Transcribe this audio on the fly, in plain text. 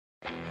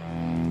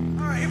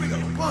go.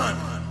 1,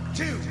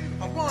 2,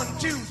 1,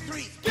 2,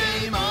 3.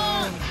 Game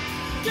on!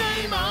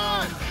 Game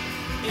on!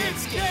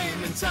 It's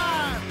gaming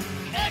time!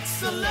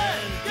 Excellent!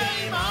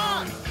 Game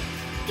on!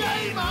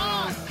 Game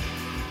on!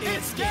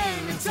 It's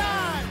gaming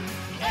time!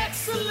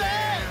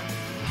 Excellent!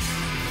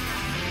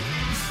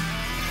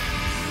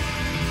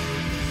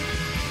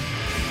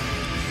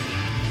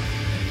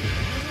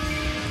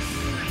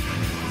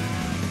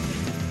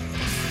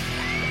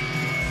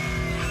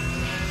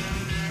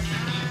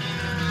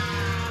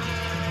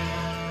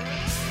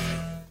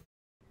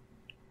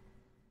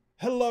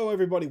 Hello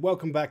everybody,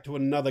 welcome back to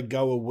another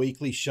Goa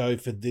Weekly show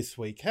for this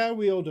week. How are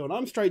we all doing?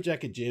 I'm Straight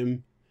Jacket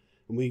Jim,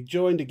 and we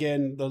joined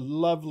again the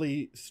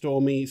lovely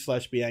Stormy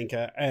 /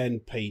 Bianca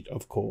and Pete,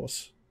 of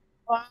course.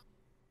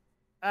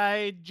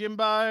 Hey,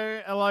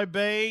 Jimbo,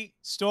 LOB,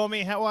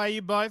 Stormy, how are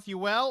you both? You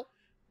well?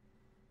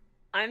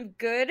 I'm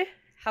good.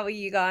 How are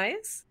you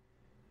guys?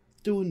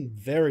 Doing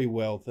very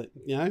well.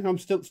 I'm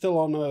still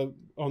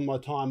on my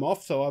time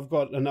off, so I've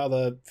got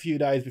another few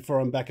days before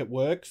I'm back at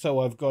work. So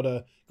I've got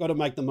to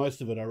make the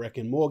most of it. I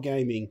reckon more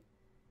gaming.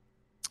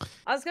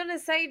 I was gonna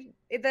say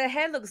the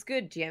hair looks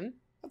good, Jim.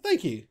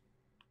 Thank you.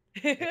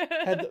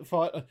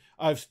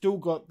 I've still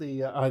got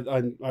the.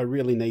 I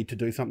really need to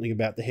do something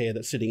about the hair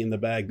that's sitting in the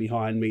bag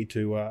behind me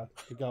to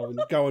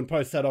go and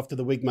post that off to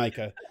the wig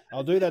maker.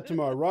 I'll do that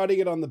tomorrow. Writing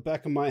it on the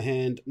back of my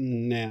hand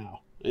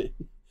now.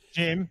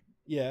 Jim?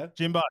 Yeah.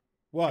 Jimbo,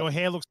 What? your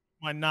hair looks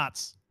like my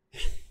nuts.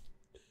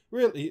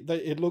 Really?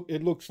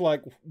 It looks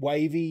like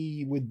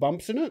wavy with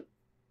bumps in it?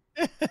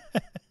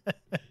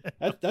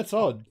 That's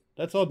odd.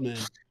 That's odd, man.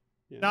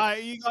 Yeah. No,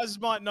 you guys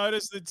might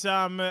notice that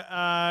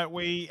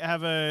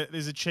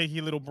there's a cheeky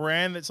little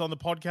brand that's on the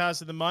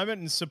podcast at the moment,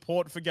 and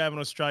support for Game on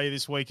Australia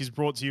this week is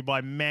brought to you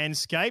by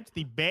Manscaped,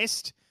 the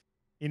best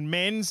in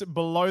men's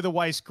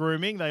below-the-waist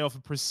grooming. They offer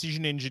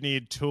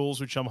precision-engineered tools,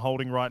 which I'm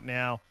holding right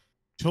now.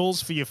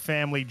 Tools for your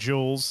family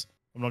jewels.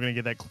 I'm not going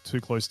to get that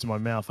too close to my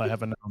mouth. I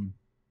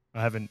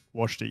haven't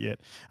washed it yet.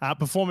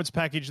 Performance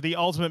package, the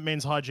ultimate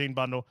men's hygiene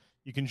bundle.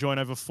 You can join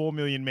over 4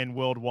 million men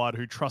worldwide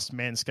who trust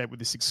Manscaped with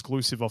this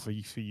exclusive offer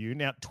for you.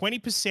 Now,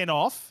 20%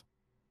 off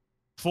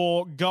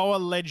for Goa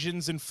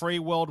Legends and free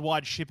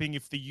worldwide shipping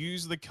if you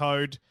use the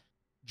code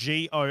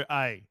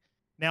GOA.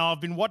 Now, I've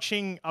been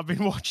watching our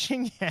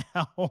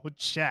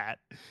chat,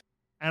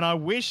 and I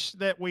wish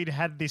that we'd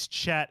had this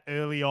chat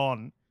early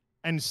on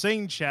and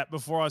seen chat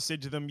before I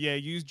said to them, yeah,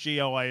 use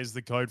GOA as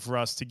the code for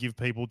us to give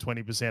people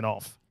 20%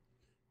 off.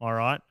 All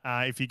right,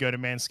 if you go to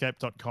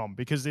manscaped.com,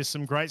 because there's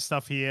some great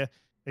stuff here.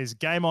 There's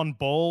Game On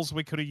Balls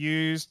we could have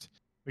used.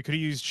 We could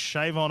have used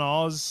Shave On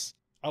Oz.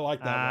 I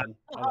like that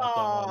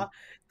one.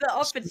 The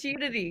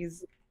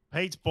opportunities.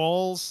 Pete's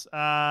Balls.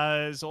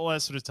 There's all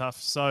that sort of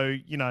stuff. So,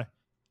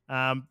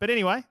 but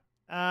anyway,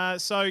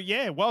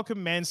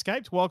 welcome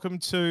Manscaped. Welcome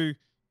to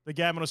the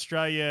Game On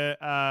Australia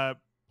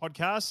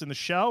podcast and the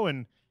show,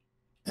 and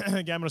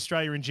Game On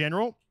Australia in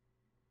general.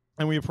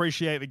 And we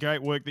appreciate the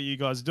great work that you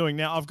guys are doing.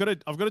 Now, I've got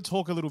to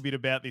talk a little bit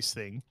about this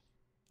thing,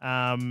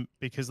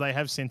 because they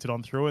have sent it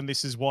on through, and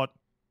this is what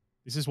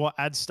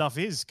ad stuff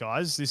is,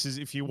 guys. This is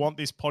if you want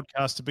this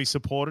podcast to be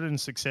supported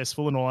and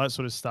successful and all that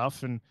sort of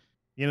stuff. And at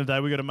the end of the day,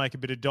 we got to make a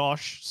bit of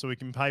dosh so we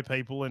can pay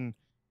people and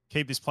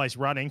keep this place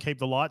running, keep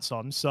the lights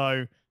on. So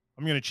I'm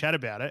going to chat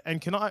about it. And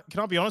can I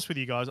be honest with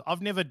you guys? I'm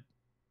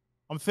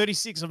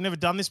 36. I've never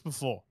done this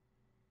before.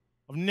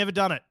 I've never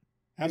done it.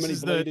 How many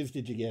bleeders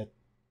did you get?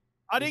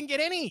 I didn't get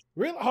any.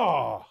 Really?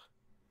 Oh,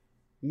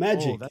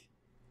 magic. Oh,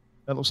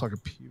 that looks like a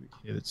pubic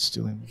hair that's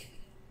still in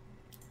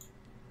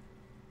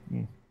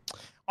there.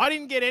 I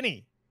didn't get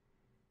any.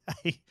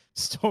 Hey,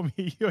 Stormy,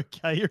 are you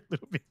okay? You're a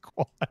little bit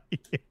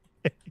quiet.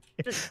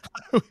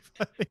 We've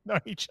only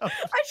known each other.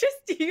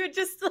 You're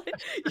just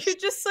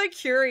so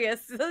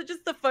curious.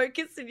 Just the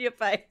focus in your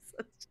face.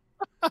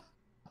 I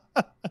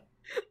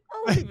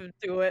won't even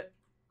do it.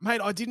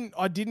 Mate, I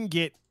didn't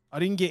get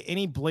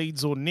any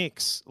bleeds or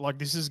nicks. Like,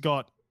 this has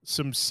got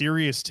some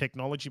serious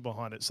technology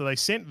behind it. So they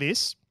sent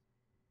this.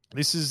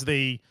 This is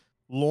the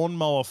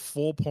Lawnmower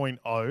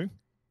 4.0,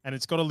 and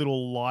it's got a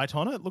little light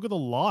on it. Look at the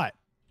light.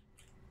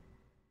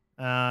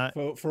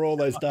 For all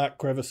those dark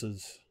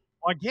crevices.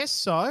 I guess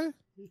so.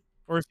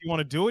 Or if you want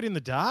to do it in the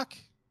dark,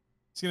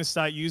 it's going to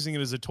start using it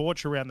as a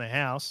torch around the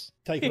house.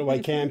 Take it away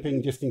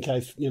camping just in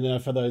case,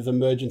 for those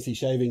emergency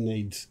shaving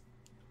needs.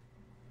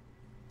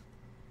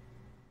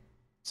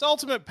 It's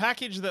ultimate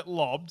package that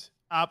lobbed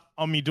up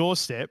on my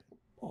doorstep.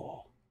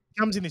 Oh.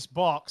 Comes in this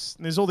box,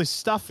 and there's all this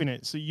stuff in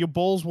it. So your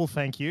balls will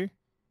thank you.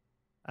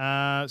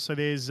 So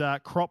there's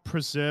crop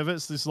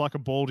preservers. This is like a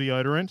ball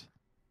deodorant.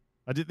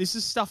 This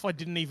is stuff I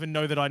didn't even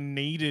know that I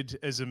needed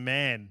as a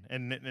man,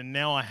 and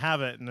now I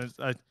have it, and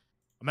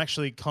I'm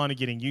actually kind of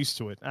getting used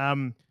to it.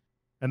 And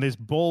there's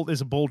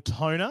a ball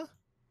toner.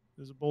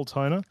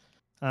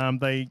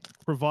 They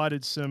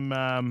provided some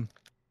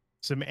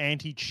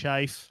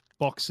anti-chafe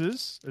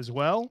boxes as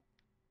well.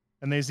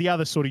 And there's the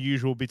other sort of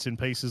usual bits and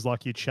pieces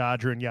like your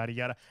charger and yada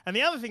yada. And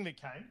the other thing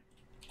that came...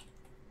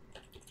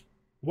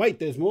 Wait,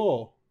 there's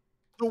more.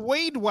 The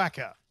weed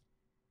whacker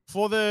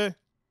for the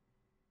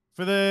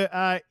for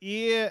the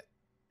ear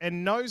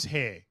and nose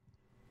hair.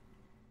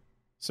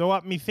 So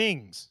up me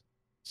things.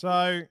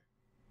 So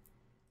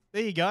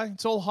there you go.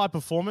 It's all high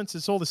performance.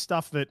 It's all the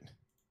stuff that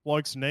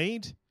blokes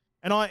need.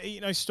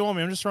 And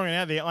Stormy, I'm just throwing it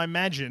out there. I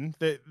imagine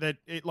that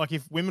it, like,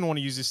 if women want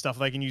to use this stuff,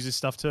 they can use this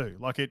stuff too.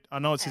 Like, I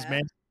know it says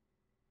man,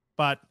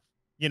 but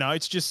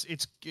it's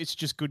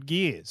just good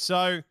gear.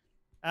 So,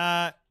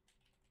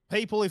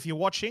 people, if you're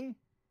watching,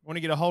 want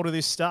to get a hold of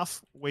this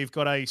stuff, we've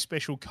got a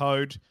special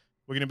code.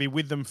 We're going to be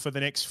with them for the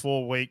next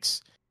 4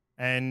 weeks,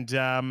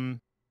 and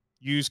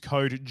use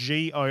code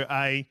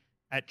GOA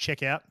at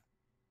checkout,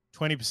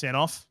 20%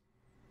 off.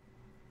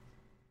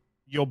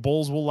 Your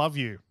balls will love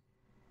you.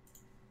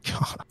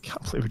 God, I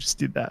can't believe we just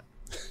did that.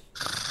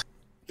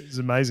 It's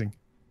amazing.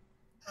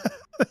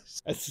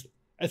 That's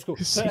cool.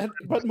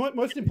 But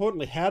most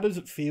importantly, how does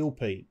it feel,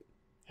 Pete?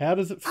 How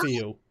does it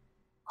feel?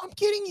 I'm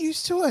getting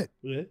used to it.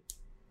 Yeah.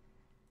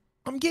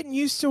 I'm getting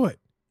used to it.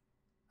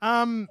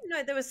 No,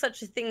 there was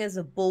such a thing as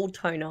a ball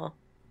toner.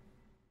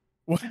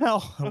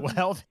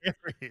 Well, there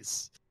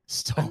is.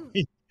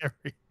 Stormy, there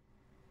is.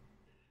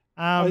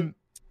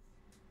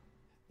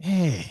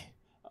 Yeah.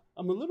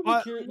 I'm a little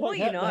bit curious. well,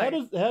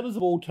 How does a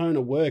ball toner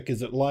work?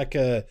 Is it like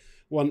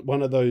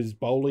one of those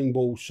bowling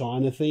ball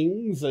shiner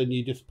things, and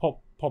you just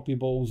pop your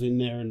balls in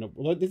there? And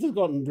this has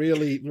gotten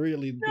really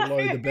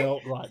below the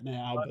belt right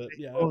now. But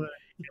yeah, like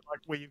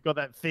where you've got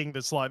that thing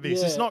that's like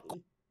this. Yeah, it's not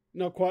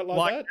quite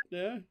like that.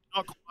 Yeah,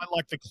 not quite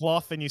like the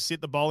cloth, and you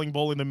sit the bowling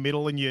ball in the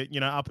middle, and you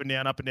up and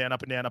down, up and down,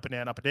 up and down, up and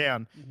down, up and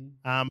down.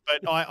 Mm-hmm.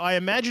 But I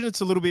imagine it's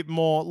a little bit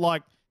more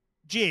like,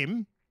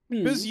 Jim,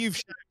 because you've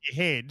shaved your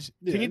head.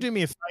 Yeah. Can you do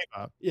me a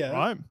favor? Yeah.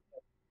 Right.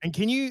 And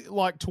can you,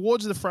 like,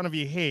 towards the front of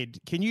your head,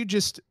 can you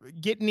just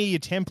get near your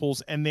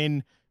temples and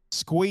then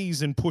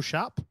squeeze and push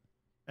up,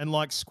 and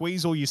like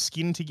squeeze all your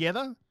skin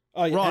together?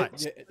 Oh, yeah.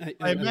 Right.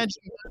 I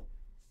imagine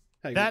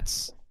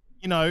that's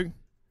go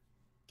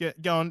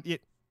on.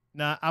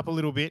 Yeah, up a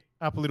little bit.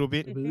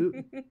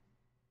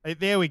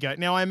 There we go.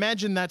 Now I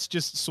imagine that's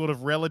just sort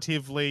of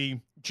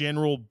relatively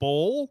general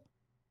ball,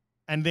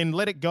 and then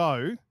let it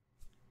go.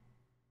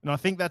 And I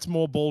think that's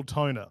more ball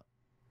toner.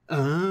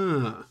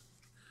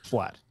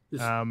 Flat.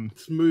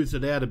 Smooths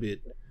it out a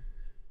bit.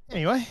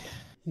 Anyway,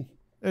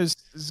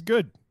 it's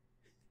good.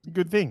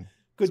 Good thing.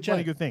 Good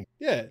chat. Good thing.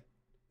 Yeah.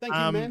 Thank you,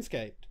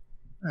 Manscaped.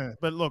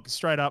 But look,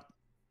 straight up,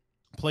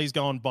 please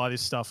go and buy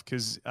this stuff,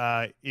 because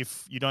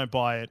if you don't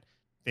buy it,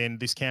 then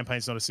this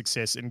campaign's not a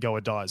success and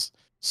Goa dies.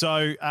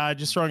 So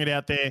just throwing it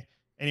out there.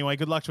 Anyway,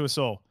 good luck to us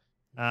all.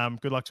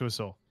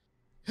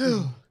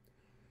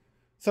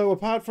 So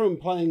apart from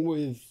playing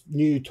with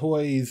new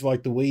toys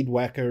like the Weed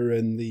Whacker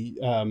and the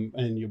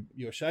and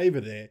your shaver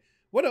there,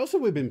 what else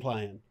have we been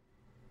playing?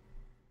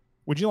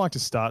 Would you like to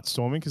start,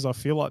 Stormy? Because I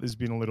feel like there's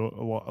been a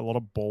lot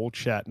of ball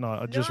chat, and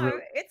I just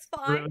it's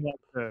fine. Really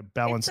like to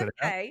balance it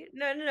out.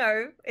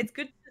 No. It's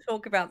good to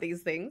talk about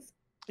these things.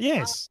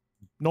 Yes,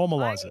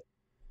 normalize it.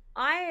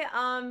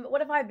 What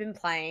have I been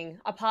playing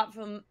apart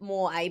from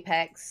more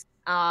Apex?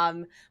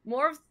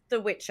 More of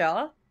The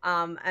Witcher.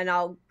 And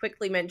I'll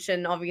quickly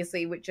mention,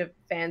 obviously, Witcher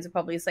fans have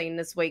probably seen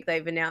this week,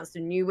 they've announced a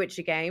new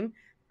Witcher game,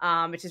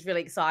 which is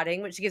really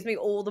exciting, which gives me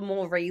all the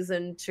more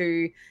reason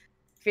to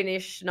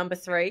finish number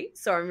 3.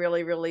 So I'm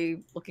really,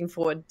 really looking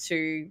forward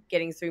to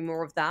getting through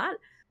more of that.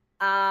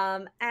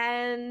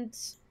 And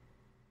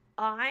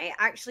I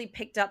actually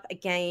picked up a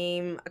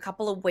game a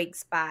couple of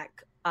weeks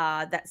back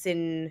that's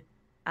in,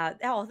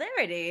 there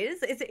it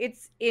is.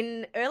 It's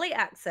in early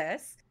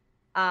access,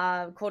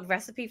 called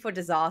Recipe for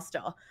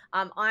Disaster.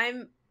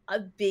 I'm a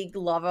big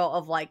lover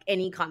of like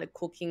any kind of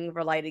cooking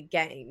related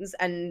games,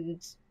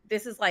 and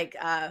this is like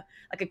a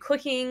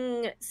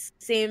cooking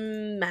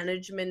sim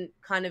management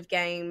kind of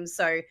game.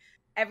 So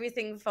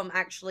everything from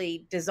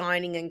actually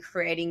designing and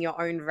creating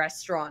your own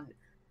restaurant,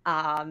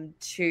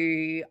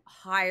 to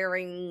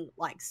hiring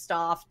like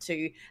staff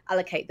to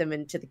allocate them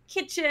into the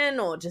kitchen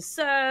or to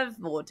serve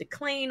or to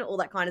clean, all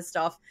that kind of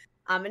stuff.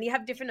 And you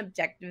have different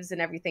objectives and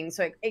everything.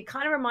 So it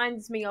kind of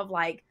reminds me of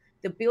like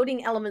the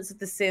building elements of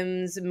The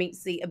Sims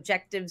meets the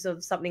objectives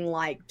of something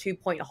like 2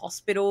 Point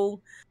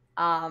Hospital.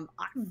 I've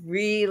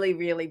really,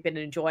 really been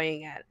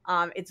enjoying it.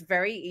 It's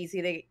very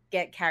easy to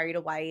get carried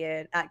away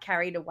in.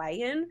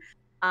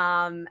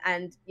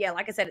 And yeah,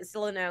 like I said, it's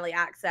still in early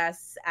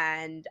access,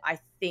 and I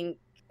think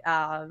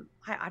I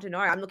don't know.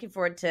 I'm looking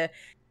forward to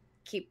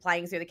keep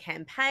playing through the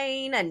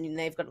campaign, and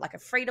they've got like a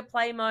free to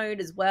play mode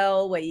as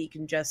well, where you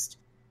can just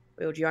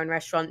build your own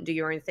restaurant, do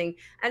your own thing,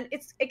 and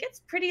it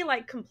gets pretty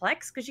like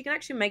complex because you can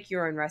actually make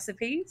your own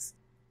recipes,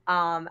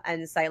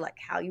 and say like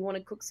how you want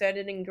to cook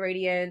certain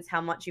ingredients,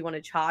 how much you want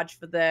to charge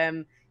for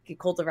them. You can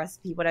call the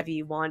recipe whatever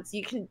you want. So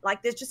you can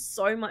like, there's just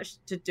so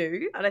much to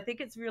do, and I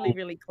think it's really,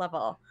 really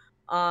clever.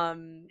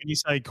 When you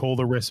say call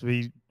the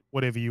recipe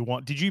whatever you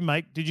want, did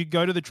you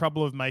go to the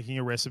trouble of making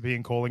a recipe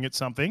and calling it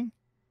something?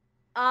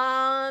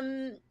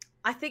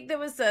 I think there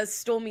was a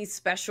Stormy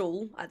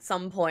special at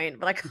some point,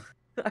 but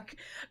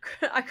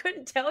I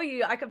couldn't tell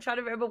you. I'm trying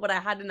to remember what I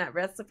had in that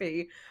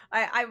recipe.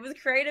 I was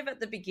creative at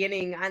the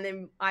beginning, and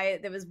then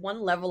there was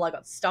one level I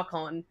got stuck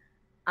on,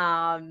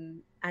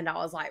 And I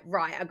was like,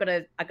 right, I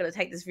gotta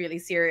take this really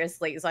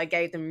seriously. So I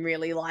gave them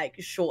really like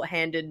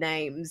shorthanded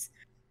names.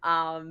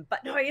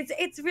 But no,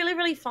 it's really,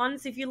 really fun.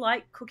 So if you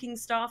like cooking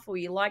stuff or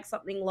you like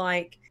something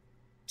like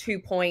 2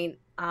 Point,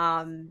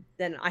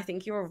 then I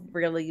think you'll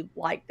really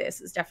like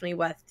this. It's definitely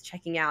worth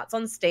checking out. It's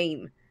on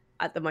Steam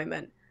at the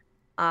moment.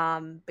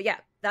 But yeah,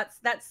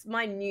 that's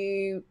my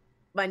new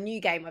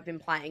game I've been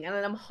playing, and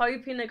then I'm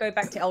hoping to go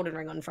back to Elden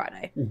Ring on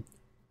Friday.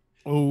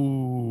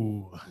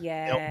 Ooh.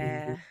 Yeah. It's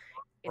been a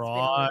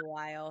Right. little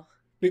while.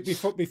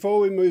 Before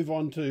we move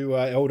on to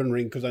Elden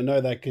Ring, because I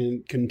know that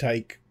can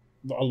take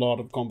a lot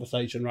of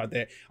conversation right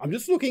there. I'm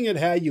just looking at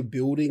how you're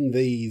building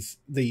these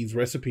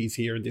recipes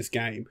here in this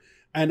game,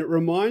 and it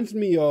reminds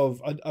me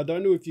of I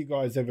don't know if you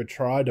guys ever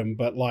tried them,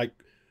 but like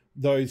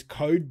those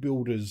code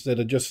builders that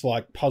are just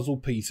like puzzle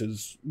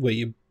pieces where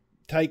you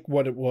take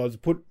what it was,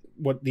 put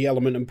what the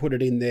element and put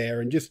it in there,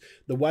 and just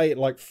the way it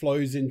like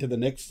flows into the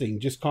next thing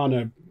just kind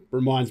of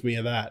reminds me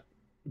of that.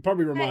 It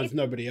probably reminds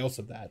nobody else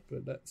of that,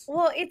 but that's...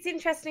 Well, it's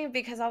interesting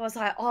because I was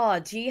like,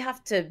 oh, do you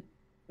have to,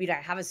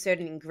 have a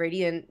certain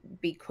ingredient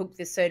be cooked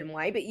this certain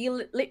way? But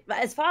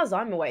as far as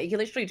I'm aware, you can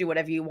literally do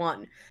whatever you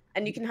want.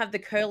 And you can have the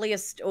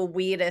curliest or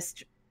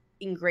weirdest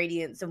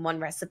ingredients in one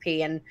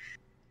recipe. And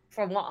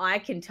from what I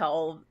can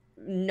tell,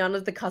 none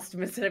of the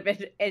customers that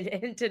have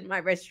entered my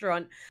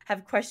restaurant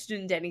have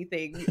questioned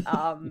anything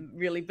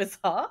really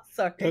bizarre.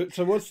 So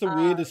what's the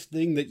weirdest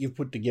thing that you've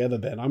put together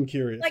then? I'm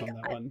curious like, on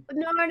that one.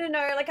 No.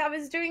 Like I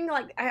was doing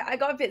I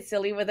got a bit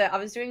silly with it. I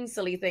was doing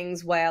silly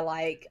things where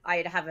like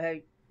I'd have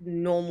a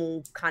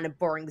normal kind of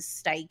boring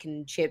steak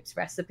and chips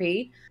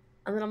recipe.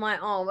 And then I'm like,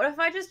 oh, what if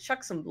I just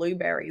chuck some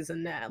blueberries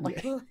in there?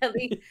 Like, will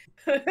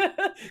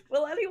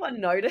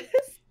anyone notice?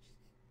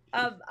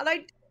 And I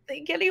don't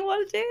think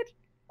anyone did.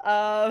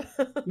 But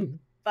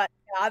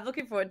yeah, I'm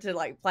looking forward to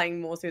like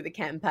playing more through the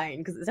campaign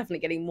because it's definitely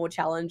getting more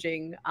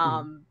challenging.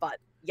 But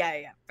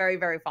yeah, very,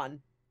 very fun.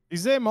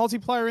 Is there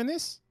multiplayer in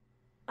this?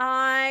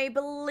 I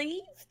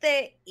believe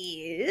there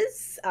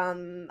is.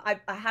 I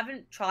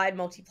haven't tried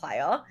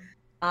multiplayer.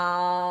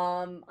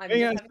 I'm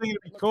it'd be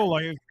cool.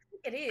 Like, I think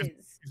it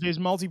is. If there's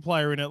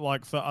multiplayer in it,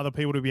 like for other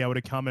people to be able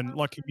to come and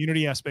like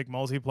community aspect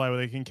multiplayer where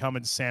they can come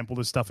and sample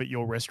the stuff at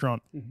your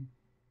restaurant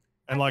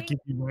and like give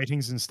you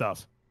ratings and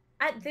stuff.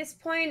 At this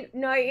point,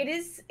 no, it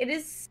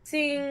is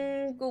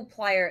single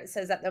player, it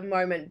says at the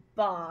moment,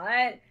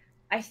 but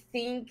I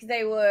think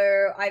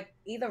I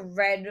either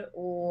read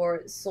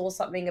or saw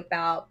something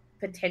about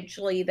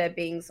potentially there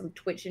being some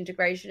Twitch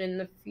integration in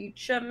the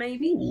future,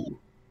 maybe. Ooh,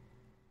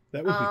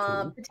 that would be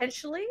cool.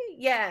 Potentially,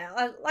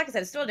 yeah. Like I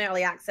said, it's still in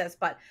early access,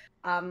 but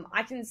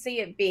I can see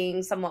it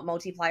being somewhat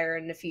multiplayer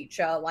in the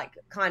future, like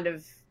kind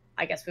of,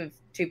 I guess, with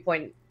 2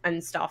 Point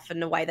and stuff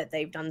and the way that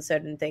they've done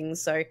certain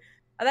things. So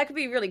that could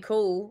be really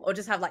cool, or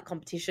just have like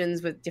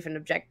competitions with different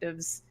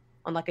objectives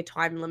on like a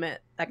time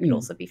limit. That could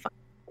also be fun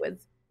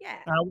with. Yeah.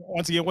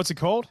 Once again, what's it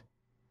called?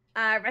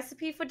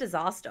 Recipe for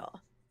Disaster.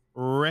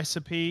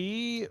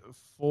 Recipe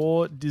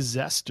for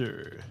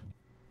Disaster.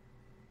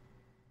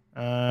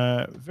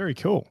 Very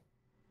cool.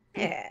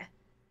 Yeah.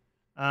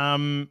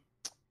 I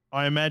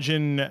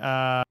imagine,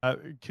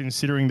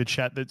 considering the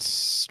chat that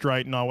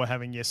Straight and I were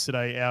having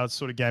yesterday, our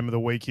sort of game of the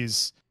week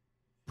is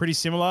pretty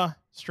similar.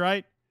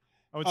 Straight,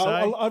 I would say.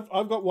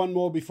 I've got one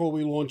more before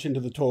we launch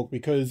into the talk,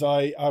 because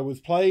I was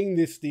playing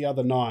this the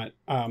other night.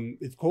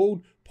 It's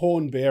called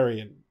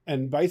Pornbarian,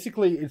 and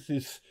basically it's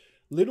this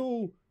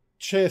little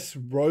chess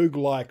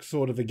roguelike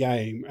sort of a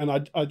game,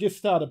 and I just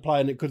started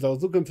playing it because I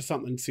was looking for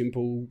something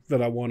simple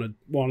that I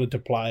wanted to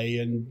play,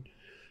 and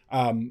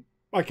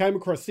I came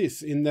across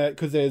this in that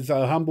because there's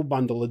a Humble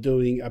Bundle are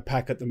doing a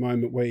pack at the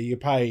moment where you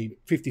pay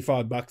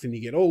 $55 and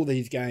you get all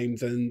these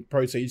games and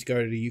proceeds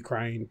go to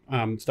Ukraine,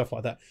 stuff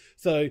like that.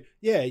 So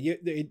yeah,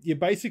 you're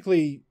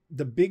basically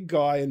the big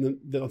guy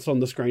that's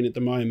on the screen at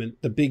the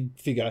moment. The big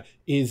figure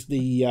is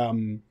he's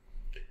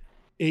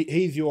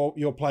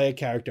your player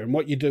character, and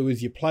what you do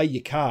is you play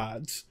your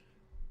cards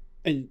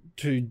and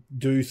to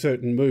do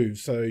certain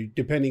moves. So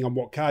depending on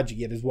what cards you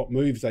get is what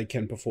moves they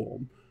can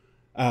perform.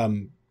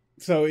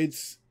 So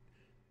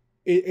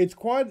it's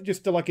quite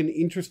just like an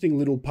interesting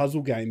little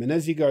puzzle game, and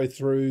as you go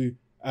through,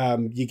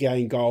 you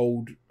gain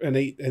gold and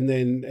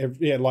then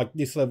like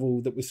this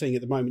level that we're seeing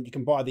at the moment, you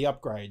can buy the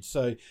upgrades.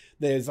 So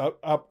there's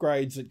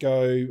upgrades that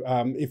go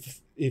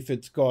if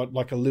it's got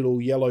like a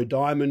little yellow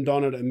diamond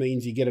on it, it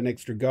means you get an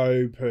extra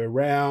go per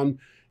round.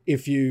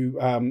 If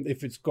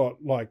it's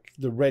got like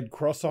the red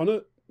cross on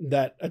it,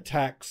 that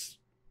attacks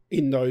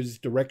in those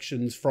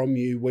directions from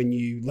you when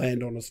you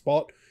land on a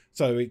spot.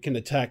 So it can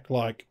attack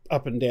like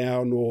up and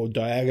down or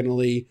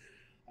diagonally.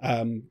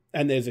 And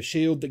there's a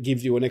shield that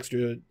gives you an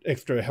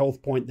extra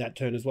health point that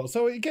turn as well.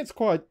 So it gets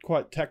quite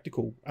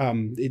tactical.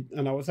 And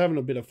I was having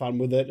a bit of fun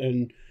with it,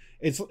 and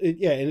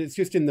it's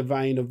just in the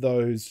vein of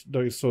those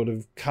sort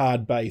of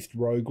card-based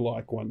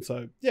roguelike ones.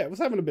 So yeah, I was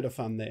having a bit of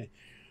fun there.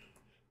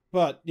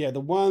 But yeah, the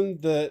one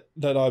that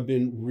I've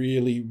been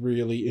really,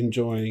 really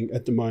enjoying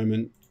at the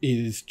moment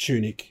is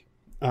Tunic.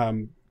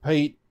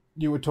 Pete,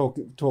 you were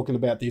talking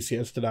about this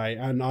yesterday,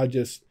 and I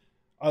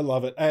I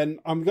love it. And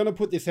I'm going to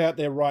put this out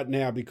there right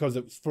now because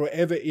it's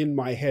forever in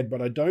my head,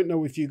 but I don't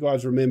know if you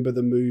guys remember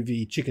the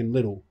movie Chicken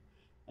Little.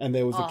 And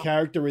there was a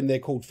character in there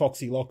called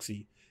Foxy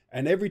Loxy.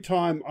 And every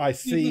time I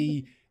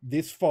see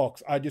this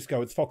fox, I just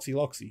go, it's Foxy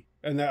Loxy.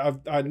 And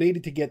I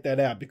needed to get that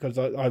out because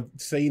I've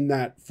seen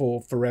that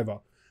for forever.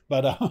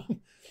 But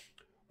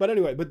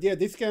anyway, but yeah,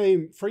 this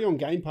game, free on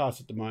Game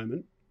Pass at the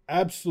moment,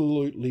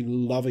 absolutely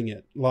loving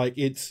it. Like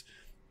it's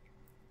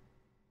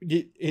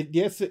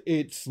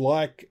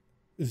like,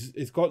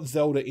 it's got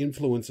Zelda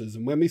influences.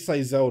 And when we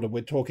say Zelda,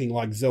 we're talking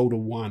like Zelda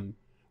 1,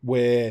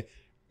 where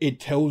it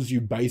tells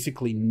you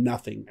basically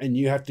nothing and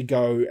you have to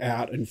go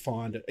out and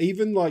find it.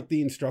 Even like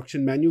the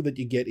instruction manual that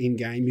you get in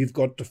game, you've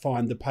got to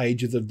find the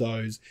pages of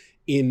those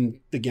in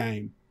the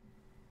game.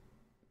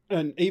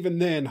 And even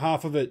then,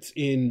 half of it's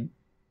in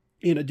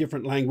a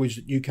different language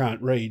that you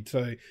can't read.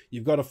 So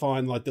you've got to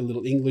find like the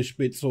little English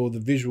bits or the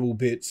visual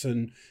bits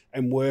and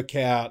work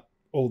out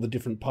all the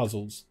different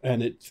puzzles.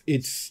 And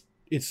it's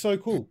so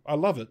cool. I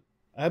love it.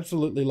 I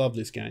absolutely love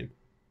this game.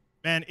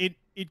 Man, it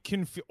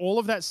can all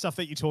of that stuff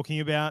that you're talking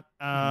about.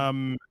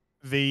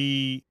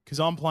 Because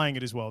I'm playing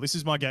it as well. This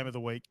is my game of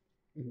the week.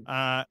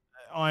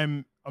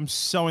 I'm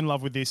so in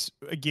love with this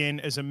again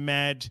as a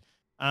mad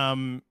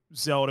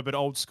Zelda, but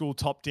old school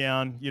top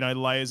down,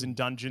 layers and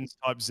dungeons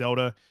type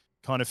Zelda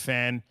kind of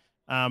fan.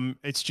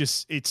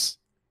 It's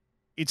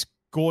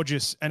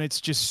gorgeous and it's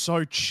just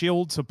so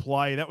chilled to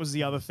play. That was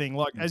the other thing.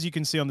 Like as you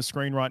can see on the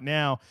screen right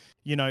now,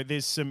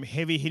 there's some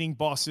heavy hitting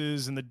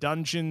bosses and the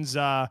dungeons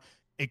are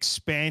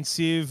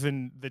expansive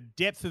and the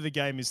depth of the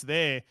game is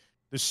there.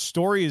 The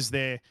story is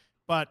there.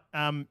 But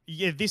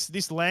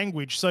this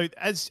language. So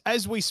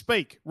as we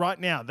speak right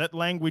now, that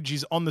language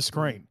is on the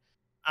screen.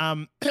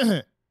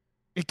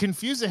 It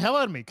confused the hell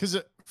out of me because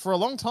for a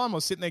long time I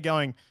was sitting there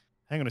going,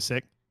 "Hang on a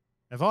sec,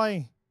 have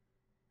I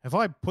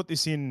put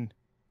this in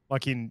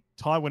like in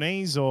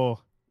Taiwanese or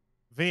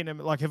Vietnam?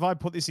 Like have I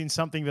put this in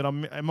something that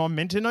am I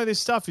meant to know this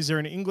stuff? Is there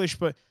in English?"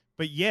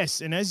 But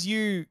yes, and as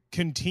you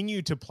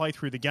continue to play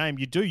through the game,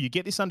 you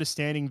get this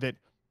understanding that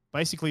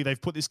basically they've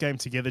put this game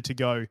together to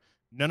go,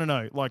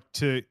 no, like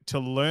to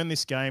learn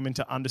this game and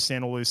to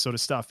understand all this sort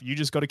of stuff, you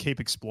just got to keep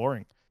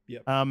exploring.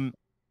 Yep.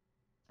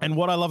 And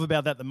what I love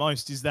about that the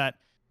most is that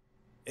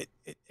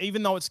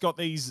even though it's got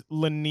these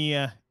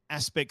linear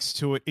aspects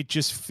to it, it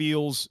just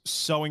feels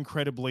so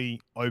incredibly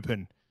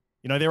open.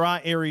 There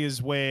are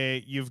areas where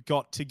you've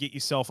got to get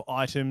yourself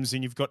items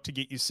and you've got to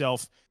get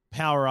yourself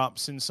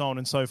power-ups and so on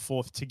and so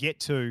forth to get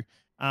to.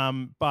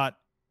 But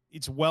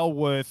it's well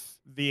worth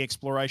the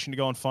exploration to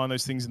go and find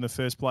those things in the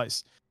first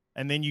place.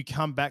 And then you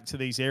come back to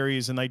these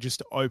areas and they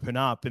just open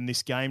up and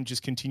this game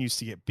just continues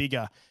to get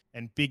bigger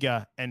and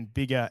bigger and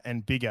bigger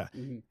and bigger.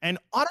 Mm-hmm. And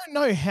I don't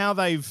know how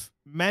they've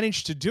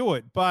managed to do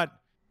it, but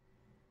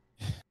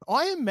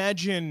I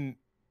imagine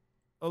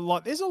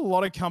there's a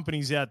lot of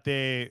companies out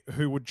there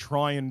who would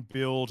try and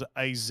build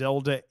a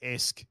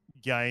Zelda-esque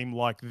game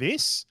like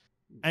this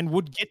and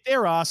would get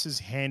their asses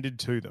handed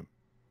to them,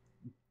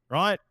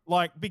 right?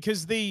 Like,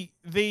 because the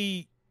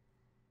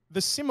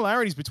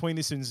similarities between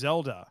this and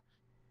Zelda,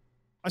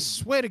 I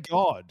swear to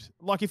God,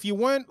 like if you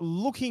weren't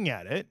looking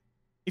at it,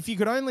 if you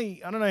could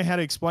only, I don't know how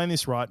to explain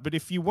this right, but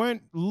if you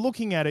weren't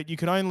looking at it, you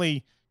could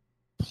only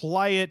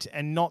play it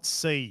and not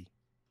see,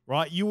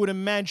 right? You would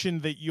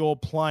imagine that you're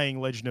playing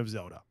Legend of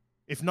Zelda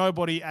if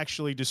nobody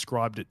actually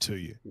described it to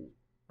you,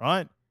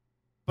 right?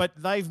 But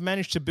they've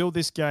managed to build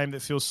this game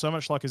that feels so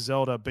much like a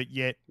Zelda, but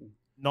yet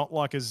not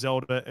like a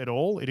Zelda at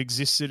all. It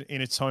existed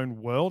in its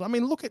own world. I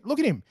mean, look at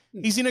him.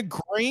 He's in a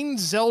green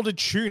Zelda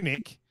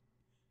tunic.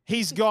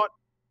 He's got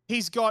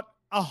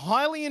a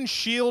Hylian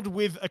shield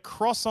with a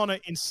cross on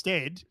it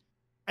instead,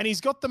 and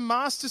he's got the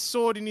Master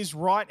Sword in his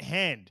right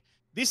hand.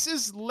 This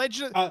is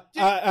Legend.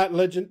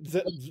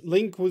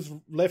 Link was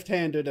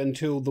left-handed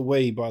until the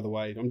Wii, by the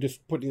way. I'm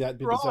just putting that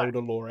bit of Zelda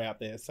lore out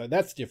there, so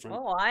that's different.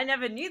 Oh, I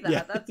never knew that.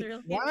 Yeah. That's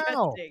really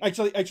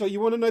interesting. Actually, you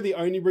want to know the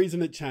only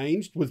reason it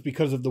changed was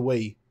because of the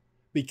Wii.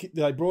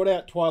 They brought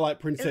out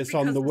Twilight Princess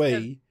on the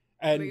Wii,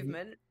 and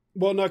movement.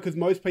 Well, no, because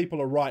most people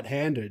are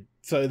right-handed,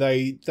 so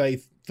they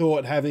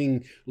thought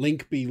having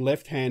Link be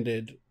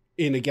left-handed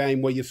in a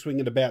game where you're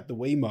swinging about the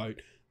Wiimote,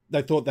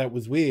 they thought that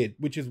was weird,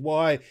 which is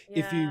why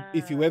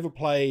if you ever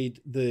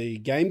played the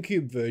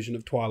GameCube version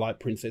of Twilight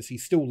Princess,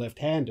 he's still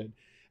left-handed.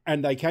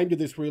 And they came to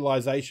this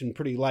realization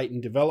pretty late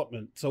in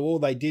development. So all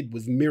they did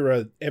was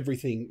mirror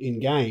everything in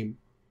game.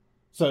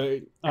 So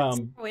that's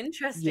so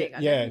interesting. I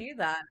never knew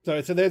that.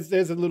 So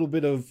there's a little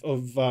bit of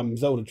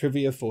Zelda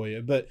trivia for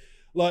you. But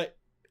like,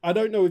 I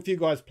don't know if you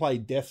guys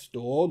played Death's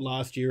Door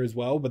last year as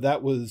well, but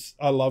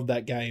I love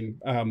that game.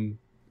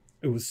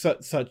 It was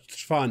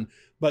such fun.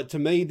 But to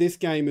me, this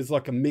game is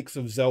like a mix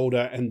of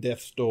Zelda and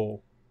Death's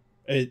Door.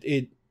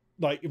 It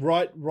like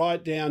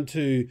right down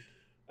to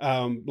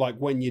like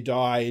when you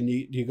die and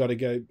you got to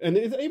go, and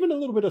it's even a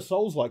little bit of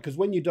Souls-like, because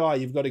when you die,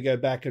 you've got to go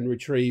back and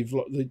retrieve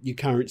your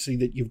currency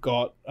that you've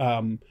got.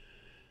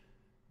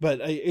 But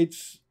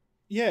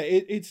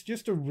it's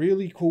just a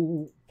really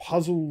cool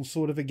puzzle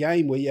sort of a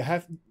game where you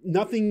have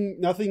nothing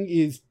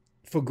is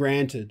for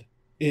granted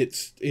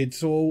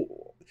It's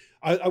all.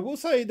 I will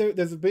say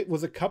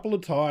was a couple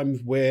of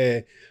times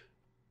where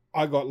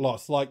I got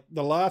lost. Like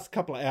the last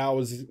couple of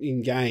hours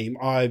in game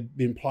I've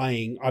been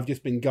playing, I've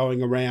just been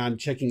going around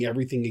checking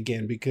everything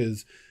again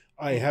because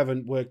I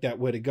haven't worked out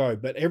where to go.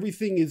 But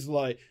everything is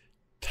like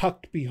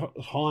tucked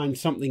behind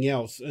something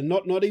else, and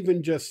not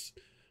even just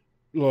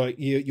like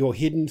your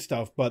hidden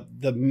stuff, but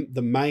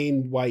the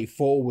main way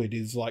forward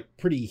is like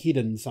pretty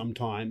hidden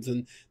sometimes,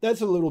 and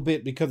that's a little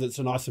bit because it's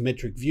an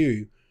isometric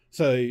view.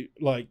 So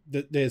like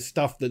there's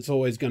stuff that's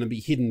always going to be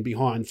hidden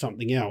behind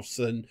something else,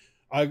 and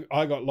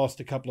I got lost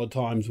a couple of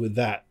times with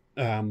that.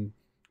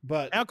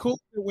 But how cool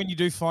is it when you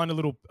do find a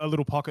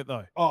little pocket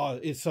though? Oh,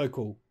 it's so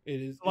cool. It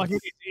is like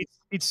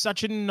it's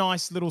such a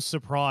nice little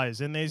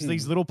surprise, and there's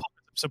these little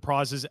pockets of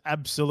surprises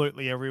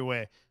absolutely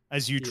everywhere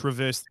as you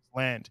traverse this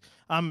land.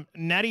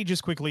 Natty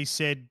just quickly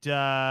said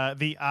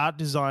the art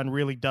design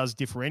really does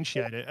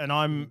differentiate it, and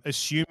I'm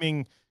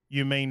assuming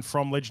you mean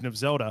from Legend of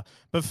Zelda.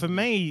 But for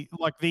me,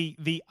 like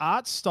the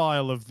art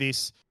style of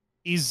this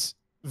is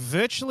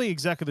virtually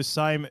exactly the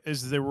same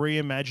as the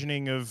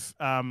reimagining of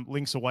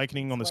Link's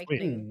Awakening on the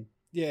Switch.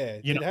 Yeah,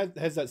 it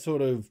has that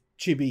sort of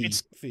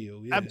chibi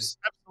feel. Yeah.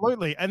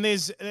 Absolutely.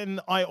 And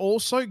I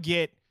also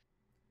get,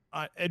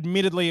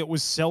 admittedly it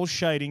was cell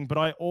shading, but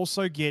I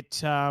also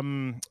get,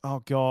 Wind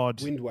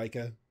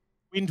Waker.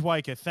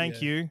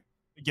 Thank you.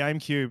 The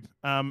GameCube.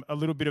 A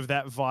little bit of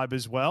that vibe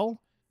as well.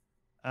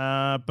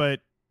 But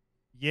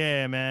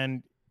yeah,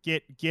 man,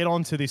 get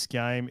onto this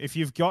game. If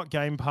you've got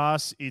Game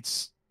Pass,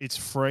 it's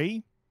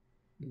free.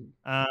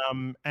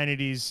 And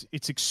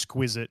it's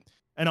exquisite.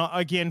 And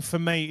again, for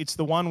me, it's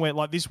the one where,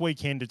 like, this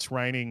weekend it's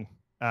raining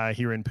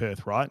here in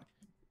Perth, right?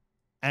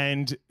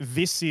 And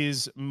this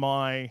is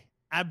my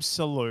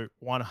absolute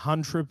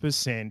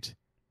 100%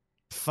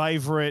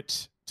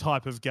 favorite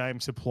type of game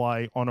to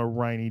play on a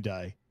rainy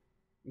day.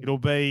 It'll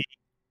be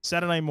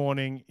Saturday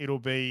morning. It'll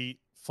be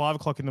 5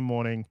 o'clock in the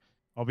morning.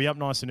 I'll be up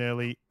nice and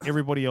early.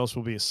 Everybody else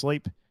will be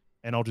asleep.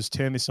 And I'll just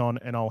turn this on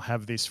and I'll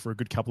have this for a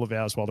good couple of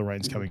hours while the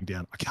rain's coming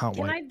down. I can't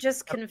wait. Can I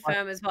just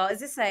confirm as well,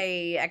 is this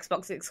a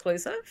Xbox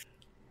exclusive?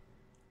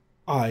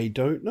 I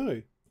don't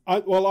know.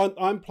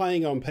 I'm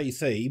playing on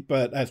PC,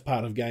 but as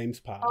part of Games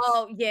Pass.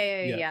 Oh,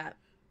 yeah.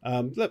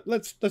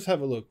 Let's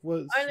have a look.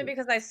 Only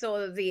because I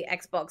saw the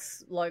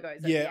Xbox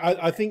logos. Yeah,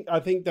 I think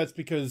that's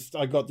because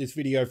I got this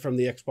video from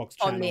the Xbox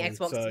channel. On the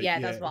Xbox, so,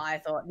 that's why I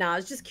thought. No, I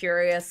was just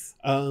curious.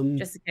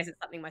 Just in case it's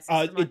something my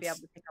sister might be able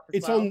to pick up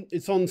as well.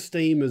 It's on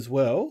Steam as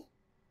well.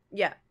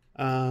 Yeah.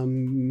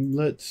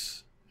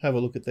 Let's have a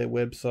look at their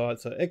website.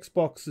 So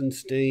Xbox and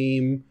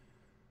Steam.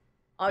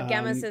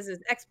 Gamma says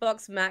it's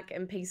Xbox, Mac,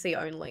 and PC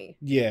only.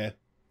 Yeah.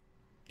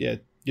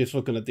 Just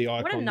looking at the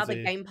icons. What another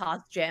there. Game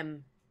Pass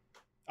gem.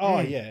 Oh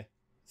yeah,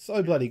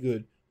 so bloody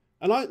good.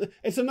 And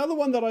it's another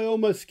one that I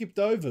almost skipped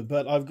over,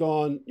 but I've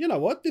gone, you know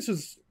what?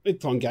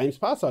 It's on Games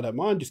Pass. I don't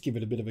mind. Just give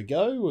it a bit of a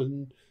go,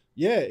 and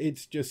yeah,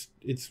 it's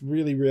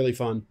really, really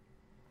fun.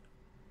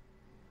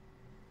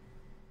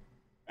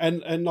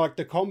 And like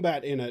the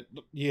combat in it,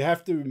 you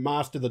have to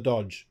master the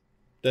dodge.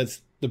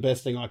 That's the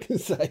best thing I can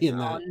say in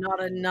that. Oh,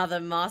 not another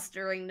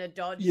mastering the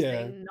dodge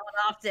Yeah. thing. Not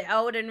after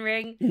Elden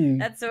Ring.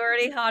 That's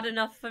already hard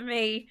enough for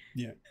me.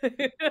 Yeah.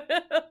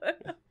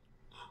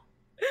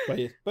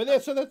 But yeah,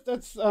 so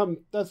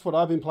that's what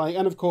I've been playing,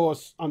 and of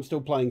course I'm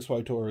still playing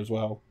SWTOR as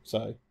well.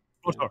 So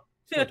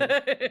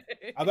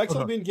I've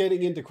actually been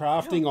getting into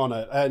crafting on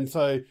it, and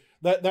so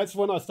that's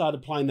when I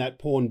started playing that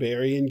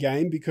Pornbarian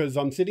game, because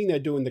I'm sitting there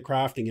doing the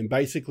crafting, and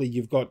basically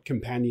you've got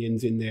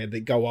companions in there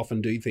that go off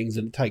and do things,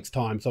 and it takes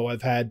time. So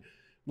I've had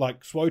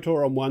like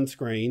SWTOR on one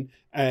screen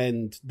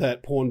and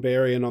that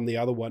Pornbarian on the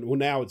other one. Well,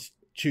 now it's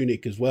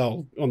Tunic as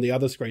well on the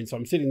other screen. So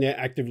I'm sitting there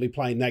actively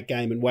playing that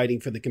game and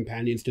waiting for the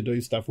companions to do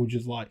stuff, which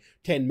is like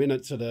 10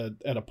 minutes at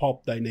a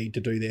pop they need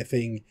to do their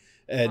thing.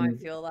 And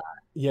I feel that.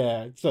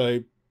 Yeah, so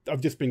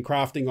I've just been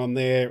crafting on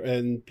there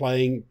and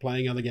playing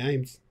other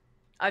games.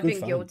 I've Good been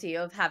fun. guilty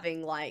of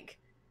having like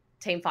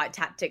Teamfight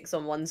Tactics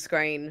on one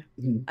screen,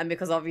 and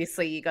because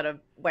obviously you got to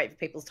wait for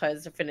people's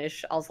turns to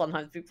finish, I'll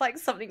sometimes be playing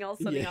something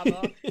else on the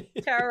other.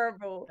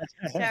 Terrible.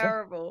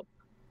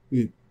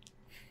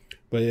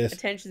 But yes,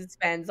 Attention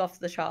spans off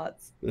the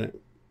charts. yeah.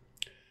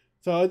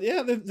 So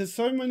yeah, there's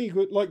so many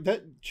good, like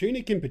that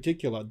Tunic in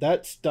particular.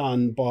 That's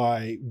done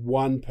by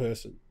one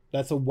person.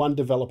 That's a one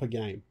developer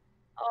game.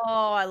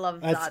 Oh, I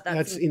love that.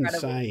 That's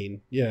incredible.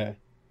 Insane. Yeah,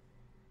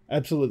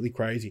 absolutely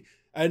crazy.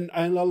 And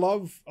I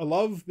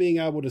love being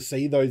able to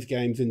see those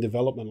games in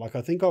development. Like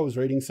I think I was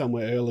reading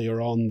somewhere earlier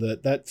on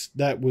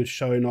that was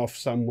shown off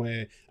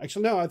somewhere.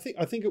 Actually, no, I think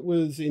it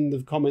was in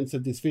the comments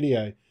of this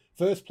video.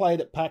 First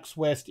played at PAX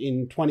West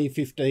in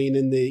 2015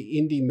 in the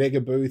Indie Mega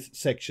Booth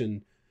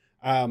section,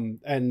 and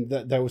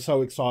they were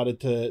so excited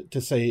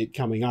to see it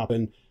coming up.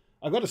 And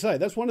I got to say,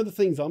 that's one of the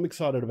things I'm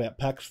excited about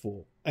PAX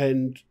for.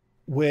 And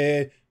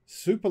we're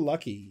super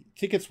lucky.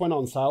 Tickets went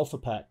on sale for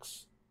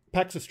PAX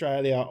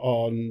Australia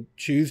on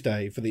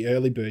Tuesday for the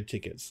early bird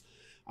tickets.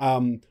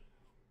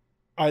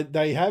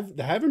 They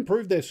have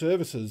improved their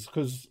services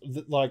because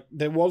like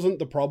there wasn't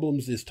the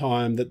problems this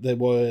time that there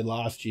were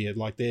last year.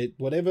 Like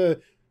whatever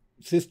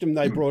system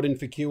they brought in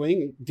for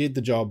queuing did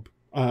the job.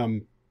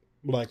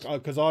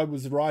 Because I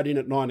was right in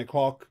at 9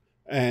 o'clock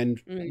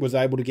and was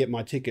able to get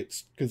my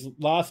tickets. Because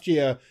last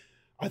year,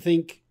 I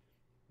think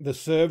the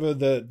server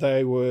that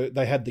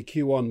they had the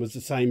queue on was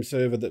the same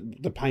server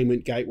that the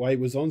payment gateway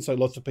was on. So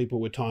lots of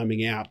people were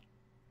timing out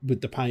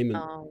with the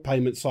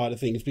payment side of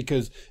things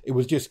because it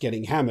was just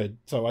getting hammered.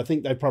 So I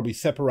think they probably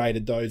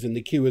separated those, and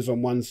the queue is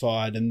on one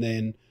side and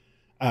then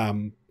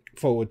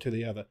forward to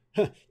the other.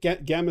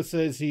 Gamma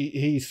says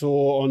he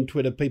saw on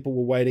Twitter people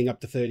were waiting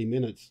up to 30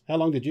 minutes. How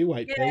long did you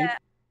wait, Pete?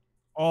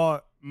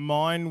 Oh,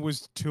 mine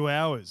was 2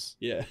 hours.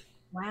 Yeah.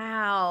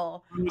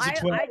 Wow.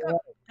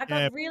 I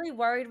got really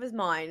worried with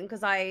mine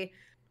because I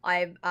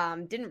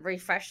didn't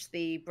refresh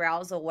the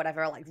browser or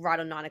whatever, like right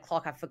on 9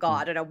 o'clock. I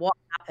forgot. I don't know what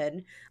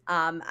happened.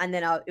 And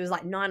then it was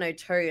like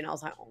 9:02 and I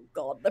was like, oh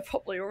God, they're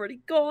probably already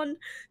gone.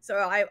 So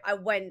I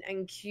went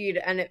and queued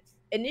and it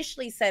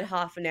initially said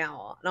half an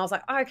hour. And I was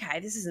like, okay,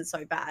 this isn't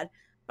so bad.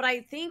 But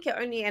I think it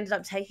only ended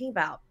up taking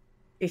about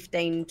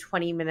 15,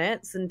 20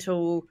 minutes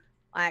until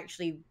I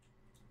actually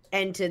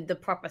entered the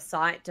proper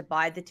site to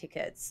buy the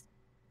tickets.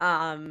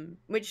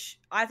 Which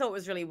I thought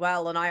was really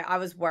well. And I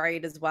was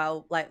worried as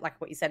well, like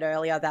what you said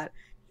earlier, that,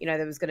 you know,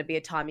 there was going to be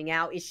a timing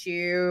out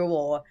issue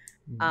or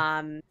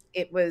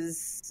it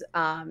was,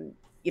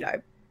 you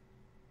know,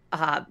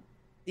 I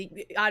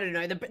don't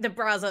know, the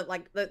browser,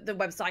 like the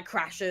website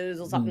crashes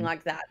or something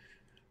like that.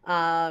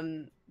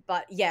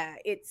 But yeah,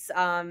 it's,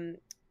 I'm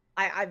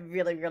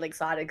really, really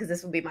excited because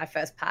this will be my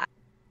first pack.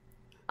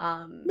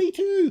 Me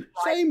too.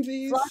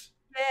 Samesies.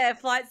 Yeah,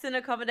 flights and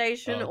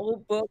accommodation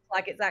all booked.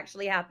 Like it's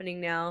actually happening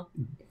now.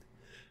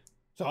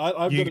 So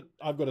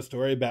I've got a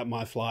story about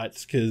my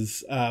flights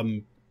because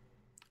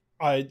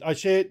I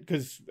shared,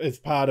 because as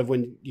part of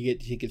when you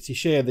get tickets, you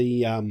share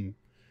the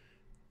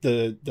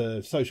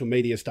social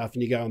media stuff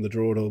and you go on the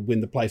draw to win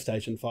the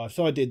PlayStation 5.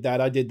 So I did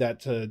that. I did that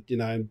to, you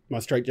know, my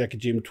Straight Jacket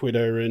Gym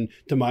Twitter and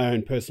to my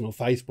own personal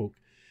Facebook.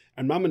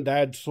 And Mum and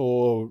Dad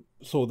saw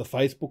the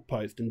Facebook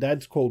post, and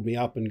Dad's called me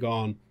up and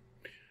gone,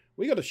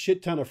 we got a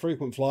shit ton of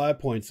frequent flyer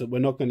points that we're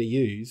not going to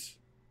use.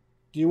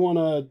 Do you want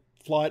a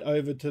flight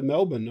over to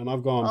Melbourne? And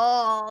I've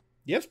gone,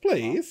 yes,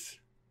 please.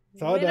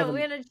 So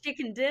we had a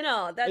chicken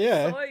dinner. That's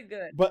so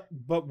good. But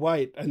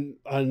wait, and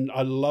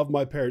I love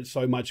my parents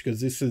so much because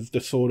this is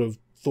the sort of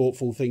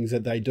thoughtful things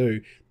that they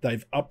do.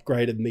 They've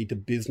upgraded me to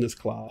business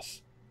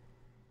class.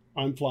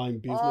 I'm flying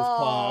business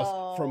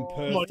class from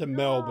Perth to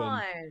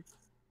Melbourne.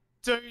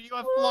 So you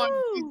are flying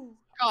business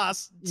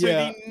class to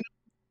the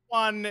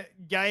one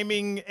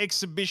gaming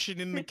exhibition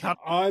in the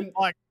country. I'm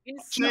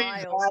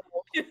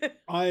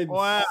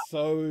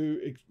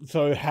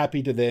so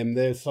happy to them.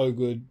 They're so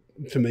good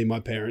to me, my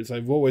parents.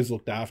 They've always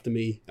looked after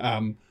me.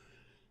 And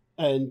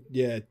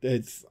yeah,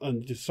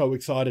 I'm just so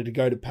excited to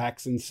go to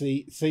PAX and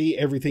see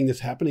everything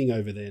that's happening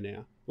over there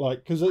now.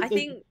 Like, because I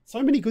think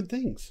so many good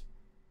things.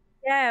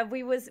 Yeah,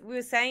 we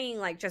were saying,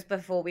 like, just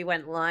before we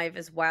went live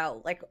as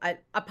well, like,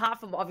 apart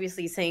from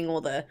obviously seeing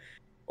all the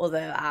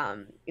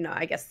you know,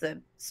 I guess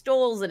the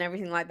stalls and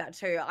everything like that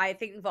too, I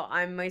think what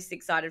I'm most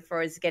excited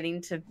for is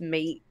getting to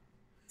meet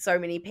so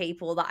many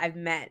people that I've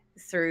met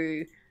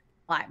through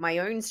like my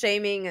own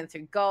streaming and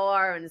through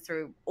Goa and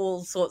through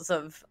all sorts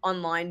of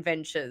online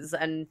ventures,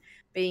 and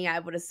being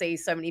able to see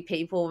so many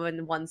people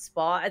in one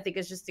spot, I think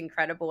is just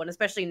incredible. And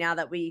especially now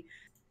that we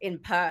in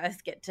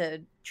Perth get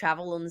to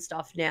travel and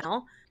stuff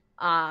now,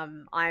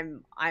 I'm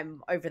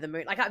over the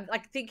moon. Like I'm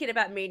like thinking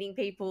about meeting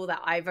people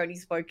that I've only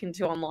spoken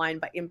to online,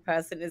 but in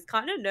person is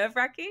kind of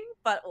nerve-wracking,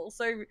 but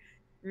also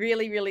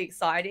really, really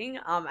exciting.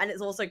 And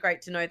it's also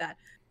great to know that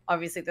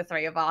obviously the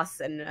three of us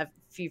and a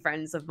few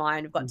friends of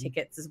mine have got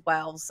tickets as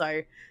well.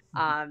 So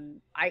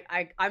I'm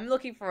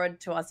looking forward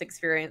to us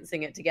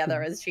experiencing it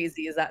together, as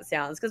cheesy as that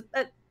sounds. Because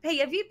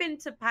Pete, have you been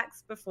to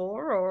PAX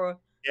before or?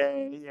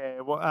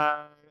 Yeah. Well,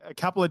 a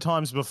couple of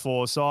times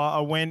before. So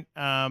I went.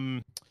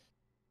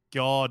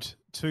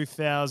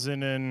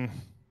 2000 and I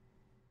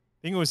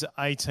think it was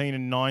 18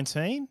 and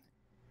 19,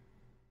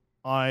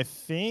 I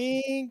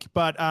think.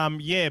 But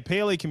yeah,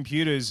 PLE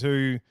Computers,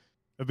 who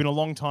have been a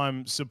long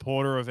time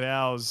supporter of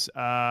ours,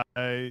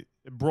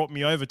 brought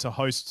me over to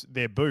host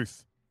their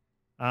booth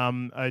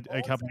a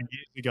couple of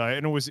years ago,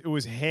 and it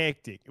was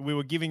hectic. We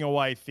were giving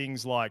away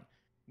things like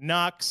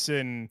Nux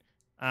and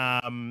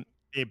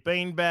their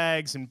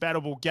beanbags and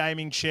Battleable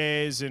gaming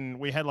chairs, and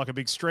we had like a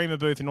big streamer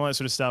booth and all that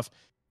sort of stuff.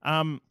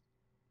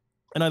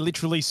 And I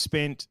literally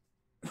spent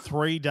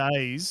 3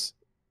 days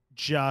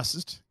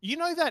just, you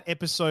know, that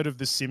episode of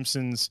The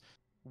Simpsons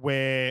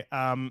where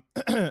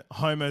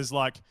Homer's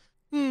like,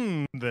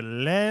 the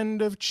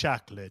land of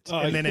chocolate. Oh,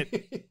 and then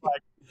it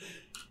like,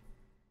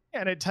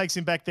 and it takes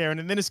him back there.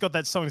 And then it's got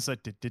that song. It's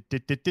like,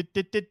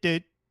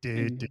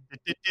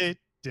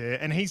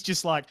 and he's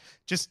just like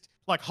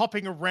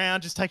hopping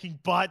around, just taking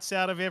bites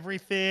out of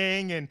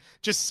everything and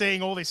just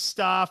seeing all this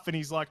stuff. And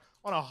he's like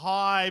on a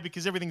high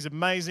because everything's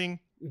amazing.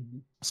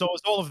 So it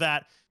was all of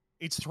that.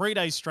 It's 3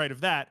 days straight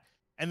of that.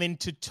 And then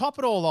to top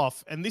it all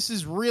off, and this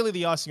is really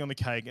the icing on the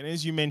cake, and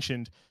as you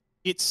mentioned,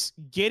 it's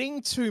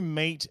getting to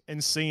meet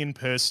and see in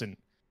person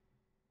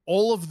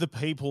all of the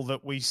people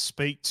that we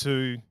speak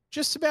to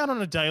just about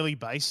on a daily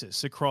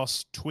basis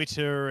across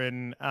Twitter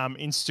and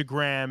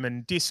Instagram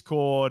and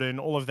Discord and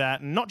all of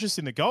that. And not just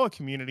in the Goa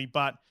community,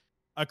 but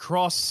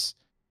across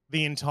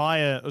the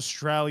entire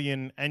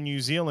Australian and New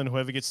Zealand,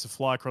 whoever gets to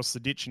fly across the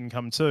ditch and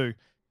come to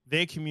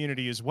their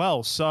community as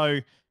well. So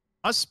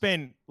I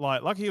spent,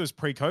 lucky it was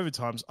pre-COVID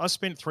times, I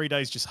spent 3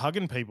 days just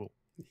hugging people.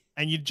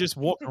 And you'd just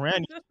walk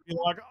around, you'd be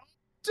like, oh,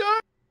 dude,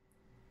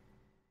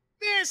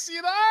 this,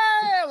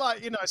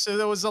 so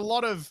there was a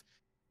lot of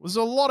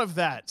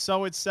that.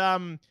 So it's,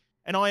 and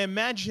I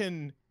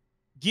imagine,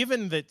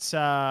 given that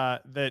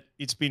that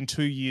it's been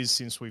 2 years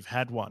since we've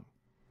had one,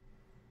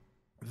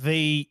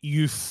 the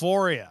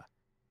euphoria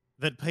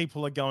that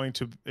people are going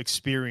to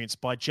experience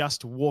by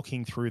just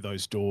walking through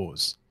those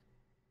doors,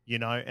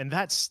 and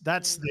that's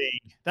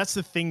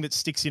the thing that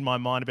sticks in my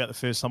mind about the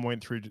first time I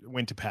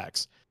went to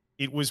PAX.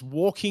 It was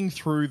walking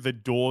through the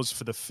doors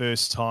for the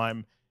first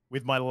time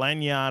with my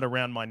lanyard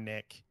around my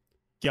neck,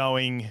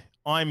 going,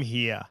 I'm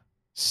here,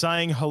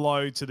 saying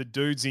hello to the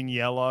dudes in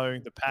yellow,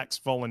 the PAX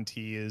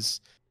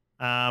volunteers.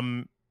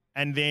 And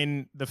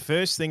then the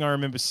first thing I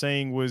remember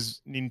seeing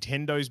was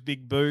Nintendo's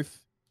big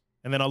booth.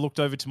 And then I looked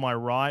over to my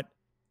right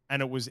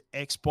and it was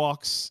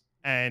Xbox,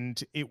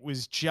 and it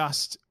was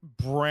just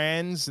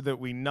brands that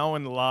we know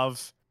and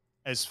love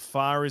as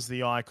far as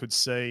the eye could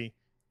see.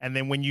 And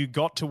then when you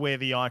got to where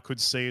the eye could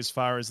see as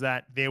far as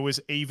that, there was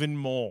even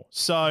more.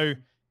 So,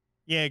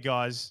 yeah,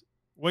 guys,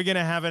 we're going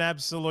to have an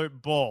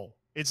absolute ball.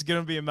 It's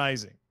going to be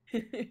amazing.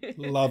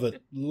 Love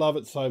it. Love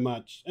it so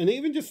much. And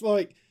even just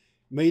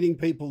meeting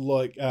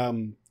people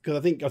because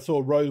I think I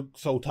saw Rogue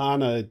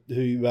Sultana,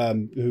 who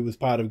was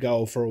part of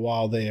Goal for a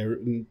while there,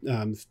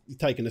 and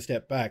taken a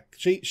step back.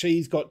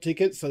 She's got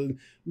tickets, so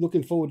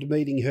looking forward to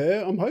meeting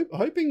her. I'm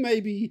hoping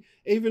maybe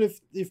even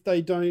if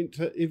they don't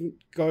even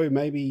go,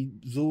 maybe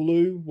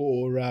Zulu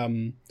or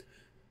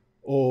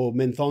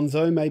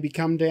Menthonzo maybe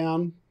come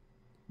down.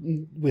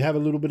 We have a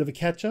little bit of a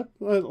catch up,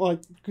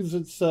 because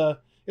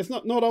it's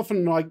not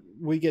often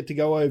we get to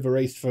go over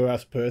east for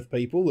us Perth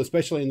people,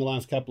 especially in the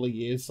last couple of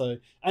years. So,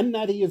 and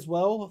Natty as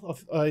well.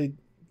 I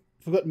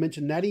forgot to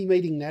mention Natty.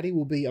 Meeting Natty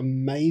will be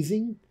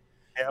amazing.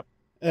 Yep.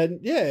 And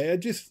yeah,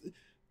 just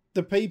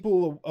the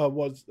people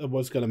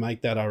was going to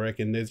make that. I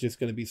reckon there's just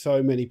going to be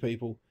so many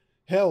people.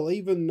 Hell,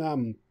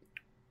 even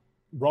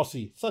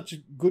Rossi, such a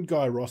good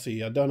guy,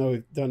 Rossi. I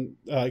don't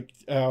know.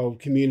 Our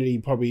community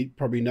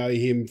probably know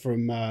him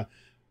from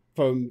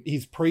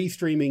his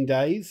pre-streaming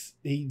days.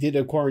 He did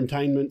a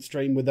quarantinement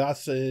stream with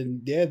us,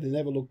 and yeah, they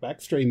never look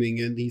back streaming.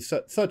 And he's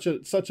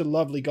such a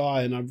lovely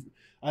guy. And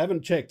I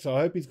haven't checked, so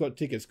I hope he's got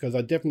tickets, because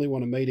I definitely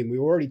want to meet him. We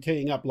were already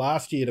teeing up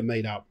last year to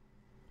meet up.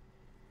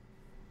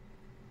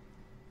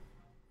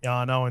 Yeah,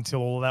 I know,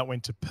 until all of that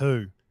went to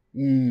poo.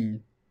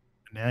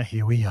 Now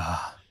here we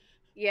are.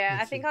 Yeah,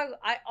 I think I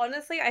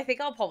honestly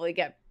think I'll probably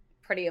get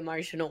pretty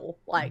emotional,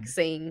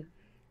 seeing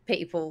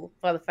people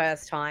for the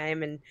first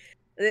time. And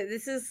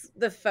this is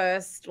the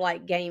first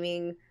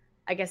gaming,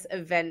 I guess,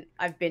 event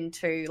I've been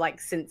to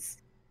since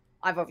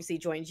I've obviously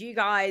joined you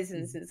guys,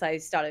 and since I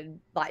started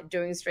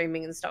doing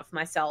streaming and stuff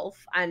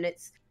myself. And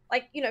it's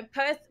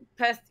Perth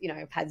has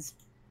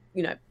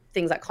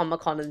things like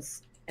Comic-Con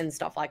and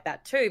stuff like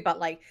that too.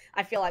 But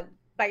I feel like,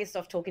 based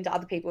off talking to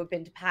other people who've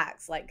been to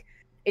PAX,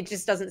 it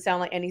just doesn't sound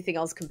like anything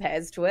else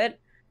compares to it,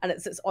 and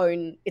it's its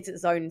own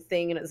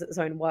thing, and it's its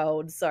own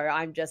world. So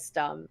I'm just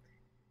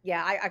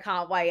I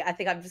can't wait. I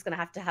think I'm just going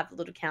to have a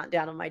little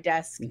countdown on my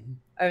desk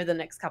over the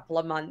next couple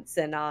of months.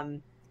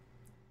 And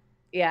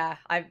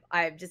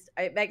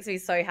it makes me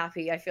so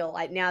happy. I feel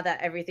like now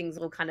that everything's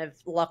all kind of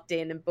locked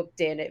in and booked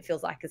in, it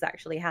feels like it's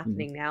actually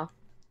happening now.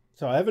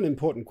 So I have an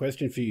important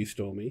question for you,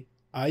 Stormy.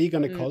 Are you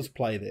going to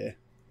cosplay there?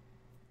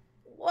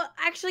 Well,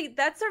 actually,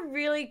 that's a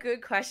really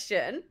good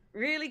question.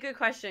 Really good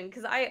question.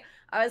 Because I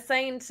was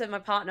saying to my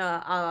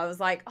partner, I was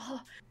like, oh,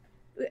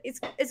 is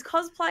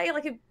cosplay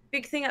a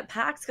big thing at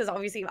PAX? Because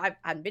obviously I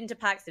hadn't been to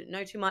PAX, didn't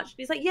know too much. And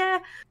he's like, yeah,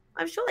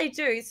 I'm sure they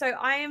do. So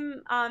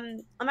I'm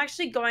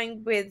actually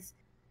going with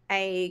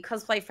a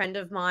cosplay friend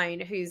of mine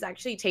who's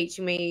actually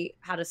teaching me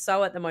how to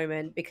sew at the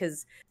moment,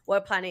 because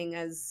we're planning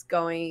as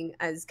going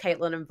as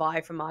Caitlin and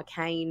Vi from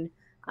Arcane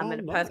at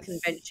a Perth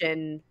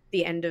convention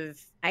the end of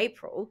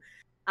April.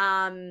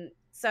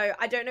 So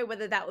I don't know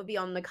whether that would be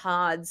on the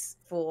cards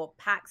for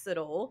PAX at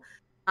all.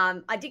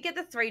 I did get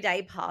the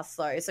 3-day pass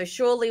though, so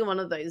surely one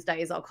of those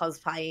days I'll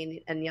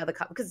cosplay, and the other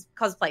because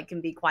cosplay can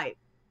be quite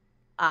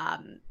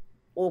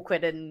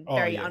awkward and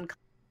very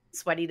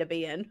sweaty to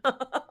be in.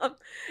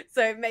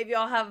 So maybe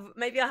I'll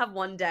have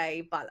one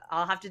day, but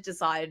I'll have to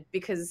decide,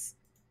 because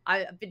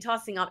I've been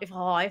tossing up if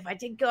I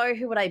did go,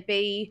 who would I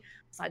be?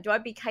 So do I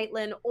be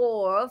Caitlin,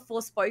 or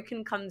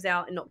Forspoken comes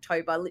out in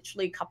October,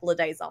 literally a couple of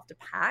days after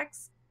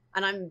PAX,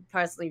 and I'm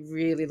personally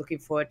really looking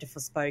forward to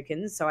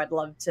Forspoken, so I'd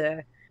love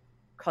to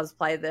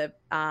cosplay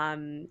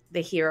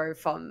the hero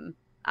from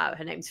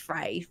her name's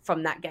Frey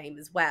from that game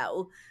as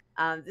well.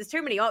 There's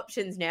too many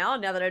options now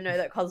that I know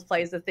that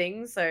cosplay is a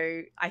thing.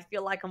 So I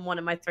feel like on one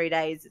of my 3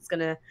 days,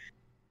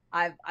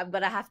 I'm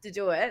going to have to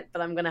do it,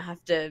 but I'm going to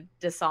have to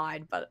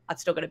decide. But I've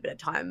still got a bit of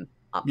time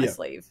up my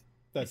sleeve.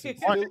 That's it.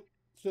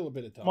 Still a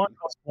bit of time.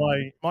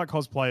 My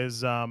cosplay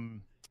is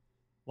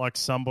like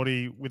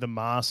somebody with a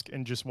mask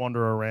and just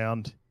wander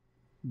around.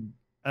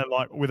 And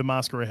like with a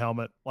mask or a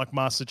helmet, like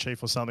Master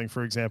Chief or something,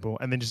 for example,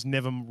 and then just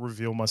never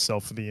reveal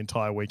myself for the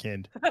entire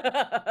weekend.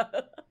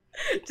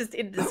 Just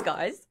in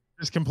disguise.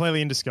 Just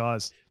completely in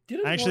disguise.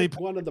 Didn't actually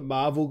one of the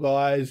Marvel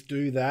guys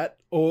do that,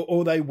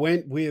 or they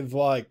went with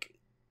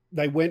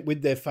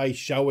their face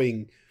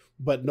showing,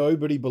 but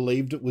nobody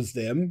believed it was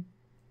them.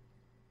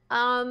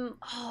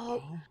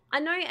 I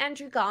know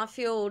Andrew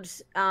Garfield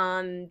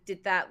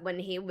did that when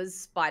he was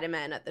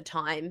Spider-Man at the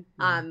time.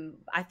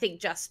 I think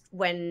just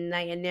when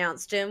they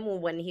announced him or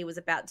when he was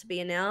about to be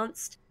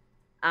announced,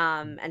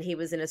 and he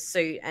was in a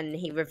suit and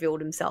he revealed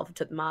himself and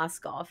took the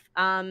mask off.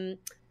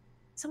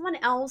 Someone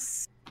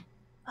else,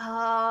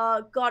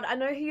 God, I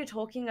know who you're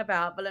talking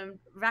about, but I'm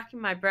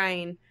racking my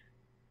brain.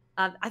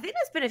 I think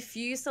there's been a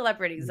few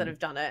celebrities that have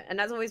done it, and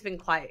that's always been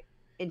quite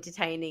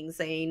entertaining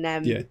seeing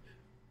them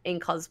in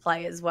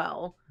cosplay as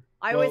well.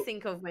 I always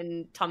think of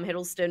when Tom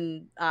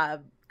Hiddleston,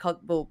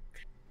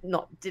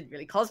 didn't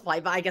really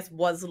cosplay, but I guess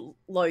was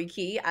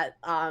Loki at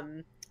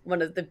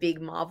one of the big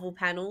Marvel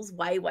panels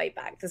way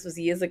back. This was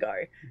years ago,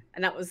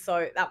 and that was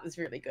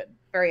really good.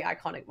 Very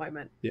iconic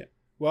moment. Yeah.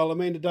 Well, I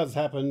mean, it does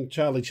happen.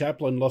 Charlie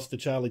Chaplin lost the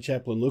Charlie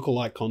Chaplin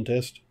lookalike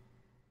contest.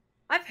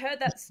 I've heard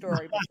that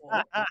story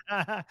before.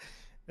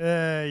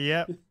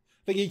 Yeah. I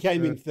think he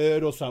came in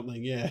third or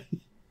something. Yeah.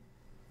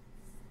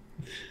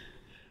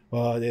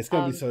 Oh, it's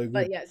going to be so good.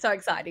 But yeah, so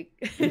exciting.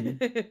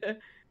 Mm-hmm.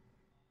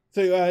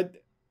 So,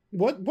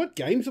 what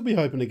games are we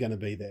hoping are going to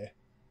be there?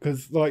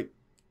 Because like,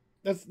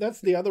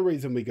 that's the other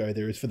reason we go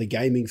there is for the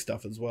gaming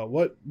stuff as well.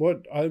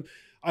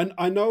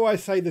 I know I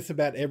say this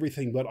about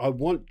everything, but I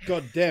want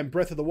goddamn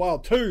Breath of the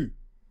Wild 2.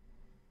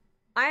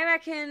 I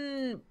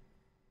reckon.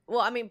 Well,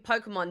 I mean,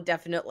 Pokemon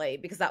definitely,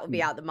 because that will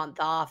be out the month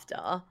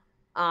after.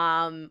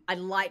 I'd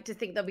like to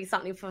think there'll be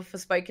something for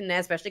Forspoken there,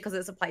 especially because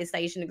it's a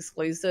PlayStation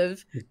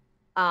exclusive.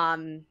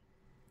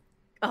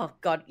 Oh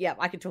god, yeah,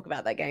 I could talk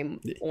about that game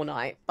all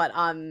night. But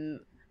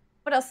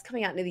what else is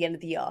coming out near the end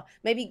of the year?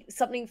 Maybe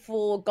something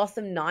for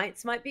Gotham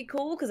Knights might be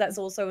cool because that's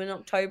also in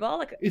October,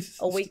 like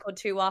a week or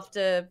two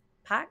after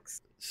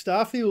PAX.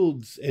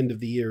 Starfield's end of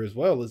the year as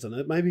well, isn't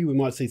it? Maybe we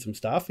might see some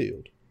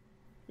Starfield.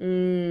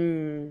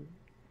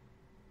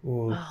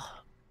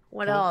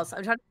 What else?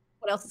 I'm trying to think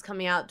what else is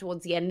coming out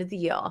towards the end of the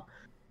year.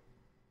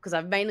 Because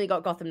I've mainly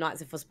got Gotham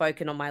Knights and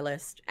Forspoken on my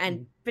list.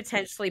 And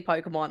potentially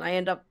Pokemon. I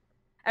end up...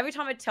 Every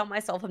time I tell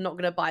myself I'm not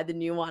going to buy the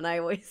new one, I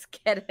always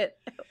get it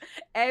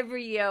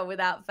every year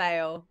without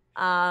fail.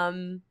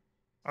 I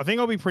think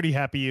I'll be pretty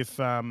happy if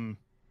I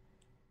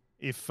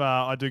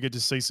do get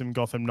to see some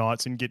Gotham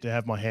Knights and get to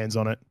have my hands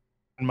on it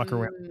and muck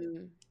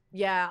around.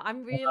 Yeah,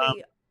 I'm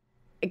really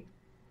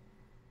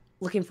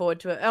looking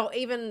forward to it. Oh,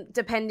 even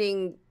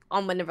depending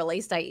on when the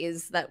release date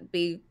is, that would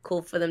be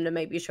cool for them to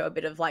maybe show a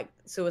bit of like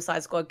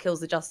Suicide Squad kills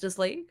the Justice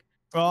League.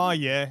 Oh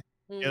yeah,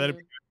 that'd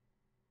be good.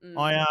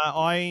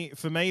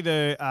 For me,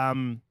 the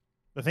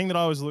thing that I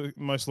always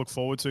most look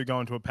forward to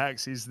going to a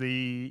PAX is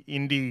the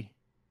indie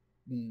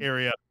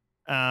area,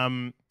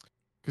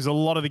 because a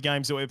lot of the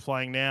games that we're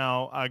playing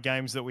now are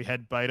games that we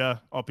had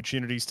beta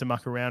opportunities to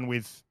muck around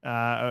with,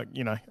 a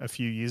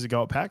few years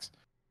ago at PAX,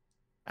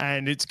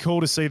 and it's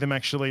cool to see them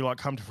actually like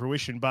come to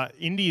fruition. But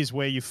indie is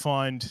where you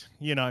find,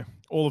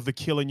 all of the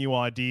killer new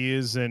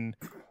ideas and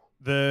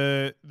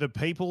the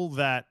people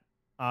that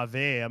are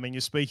there. I mean, you're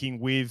speaking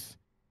with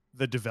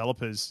the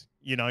developers,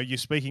 you're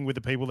speaking with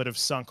the people that have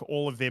sunk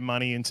all of their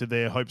money into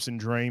their hopes and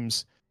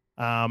dreams,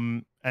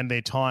 and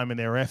their time and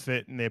their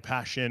effort and their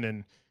passion.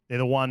 And they're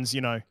the ones,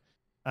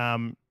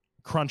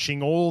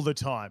 crunching all the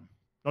time,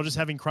 not just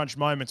having crunch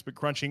moments, but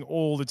crunching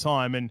all the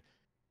time. And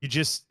you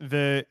just,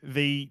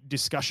 the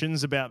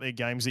discussions about their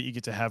games that you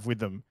get to have with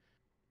them,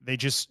 they're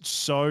just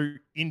so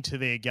into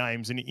their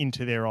games and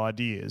into their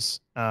ideas.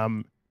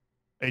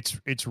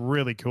 It's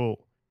really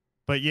cool.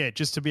 But yeah,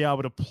 just to be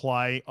able to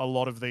play a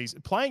lot of these,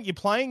 you're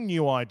playing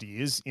new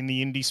ideas in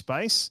the indie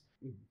space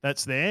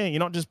that's there. You're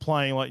not just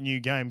playing like new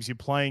games, you're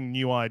playing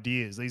new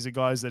ideas. These are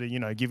guys that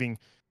are, giving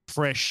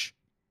fresh,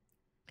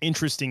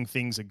 interesting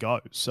things a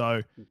go.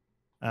 So,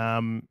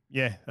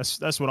 yeah,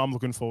 that's what I'm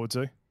looking forward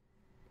to.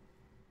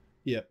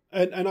 Yeah,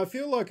 and I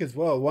feel like as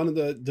well, one of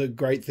the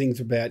great things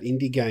about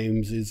indie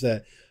games is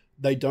that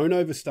they don't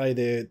overstay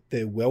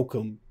their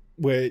welcome,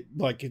 where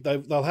like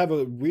they'll have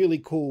a really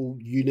cool,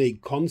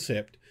 unique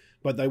concept,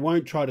 but they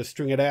won't try to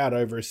string it out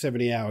over a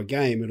 70-hour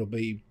game. It'll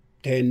be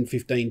 10,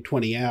 15,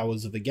 20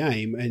 hours of the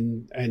game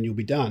and you'll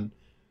be done.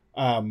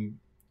 And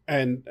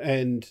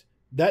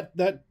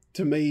that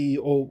to me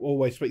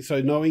always speaks.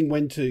 So knowing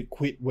when to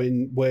quit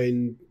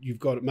when you've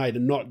got it made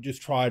and not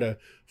just try to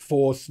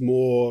force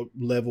more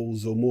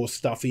levels or more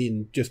stuff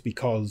in just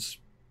because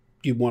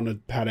you want to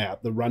pad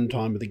out the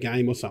runtime of the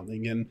game or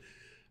something. And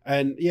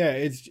And yeah,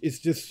 it's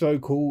just so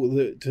cool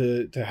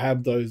to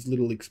have those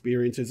little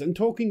experiences and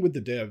talking with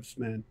the devs,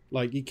 man.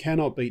 Like you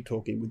cannot beat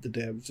talking with the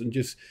devs and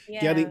just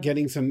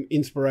getting some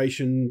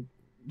inspiration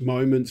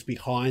moments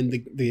behind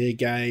the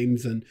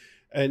games and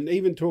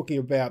even talking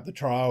about the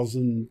trials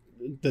and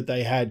that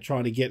they had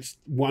trying to get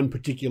one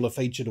particular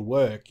feature to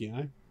work, you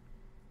know.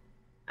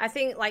 I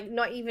think like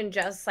not even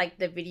just like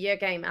the video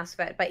game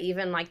aspect, but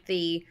even like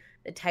the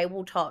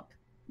tabletop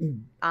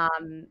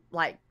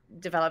like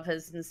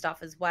developers and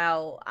stuff as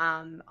well.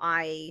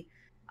 I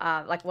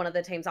like one of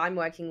the teams I'm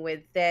working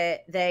with,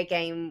 their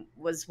game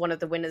was one of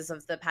the winners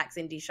of the PAX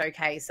Indie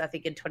Showcase, I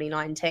think in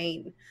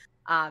 2019.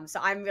 So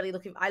I'm really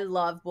I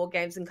love board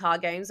games and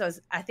card games. So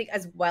I think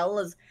as well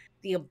as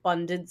the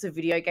abundance of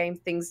video game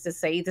things to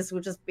see, this will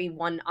just be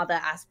one other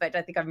aspect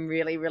I think I'm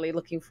really, really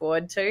looking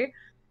forward to.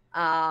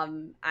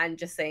 And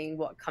just seeing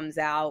what comes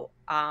out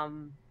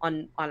on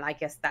I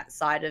guess that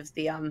side of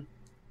the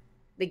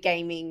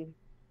gaming,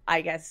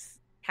 I guess,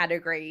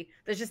 category.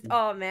 There's just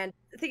oh man,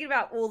 thinking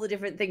about all the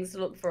different things to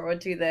look forward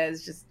to there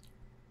is just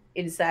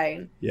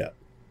insane. Yeah.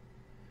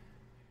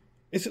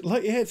 It's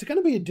like it's going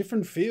to be a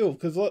different feel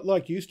because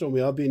like you,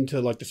 Stormy, I've been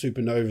to like the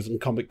Supernovas and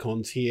Comic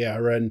Cons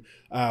here, and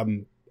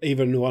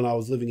even when I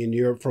was living in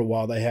Europe for a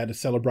while, they had a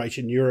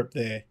Celebration Europe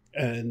there,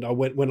 and I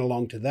went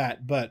along to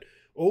that. But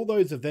all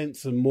those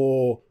events are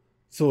more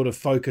sort of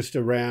focused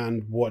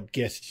around what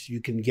guests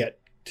you can get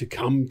to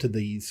come to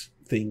these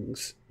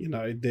things. You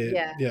know,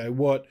 you know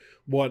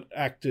what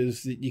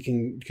actors that you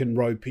can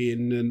rope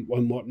in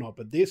and whatnot.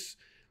 But this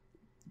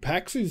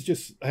PAX is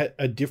just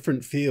a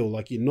different feel.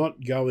 Like you're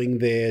not going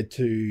there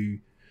to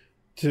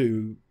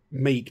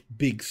meet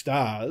big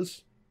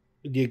stars.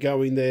 You're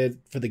going there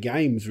for the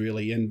games,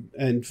 really,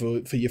 and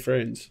for your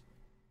friends.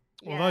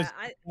 Well,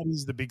 that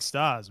is the big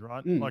stars,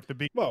 right? Like the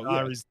big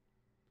star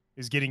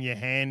is getting your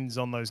hands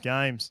on those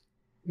games.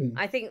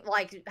 I think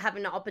like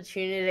having an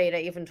opportunity to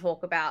even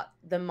talk about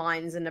the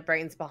minds and the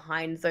brains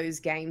behind those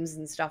games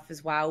and stuff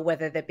as well,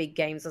 whether they're big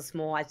games or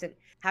small. I think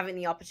having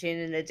the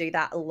opportunity to do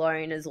that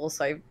alone is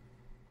also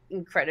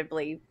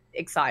incredibly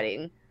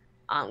exciting,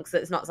 because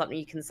it's not something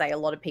you can say a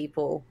lot of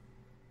people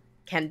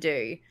can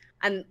do.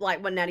 And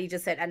like what Natty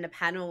just said, and the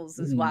panels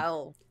as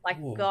well. Like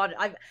God,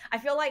 I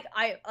feel like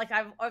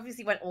I've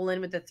obviously went all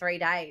in with the 3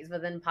 days,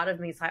 but then part of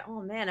me is like,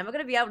 oh man, am I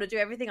going to be able to do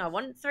everything I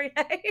want in 3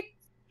 days?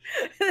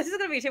 This is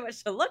going to be too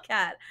much to look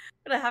at.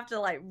 I'm going to have to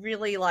like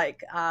really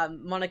like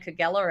Monica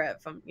Geller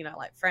it from, you know,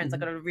 like Friends. I've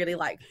got to really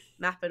like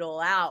map it all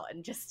out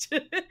and just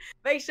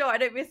make sure I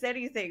don't miss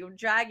anything. I'm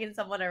dragging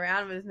someone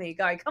around with me,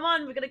 going, come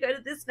on, we're going to go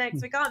to this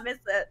next. We can't miss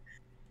it.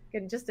 I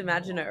can just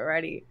imagine it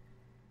already.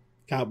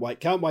 Can't wait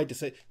to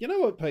see. You know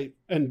what, Pete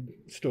and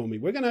Stormy,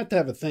 we're going to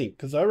have a think,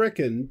 because I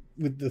reckon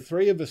with the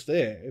three of us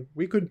there,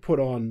 we could put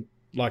on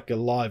like a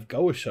live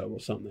goer show or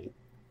something.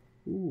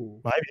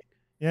 Ooh. Maybe.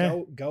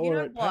 Yeah.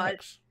 Goer at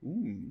PAX.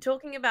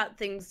 Talking about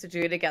things to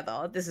do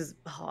together, this is,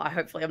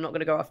 hopefully I'm not going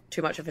to go off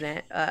too much of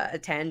a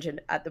tangent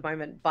at the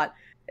moment, but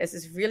there's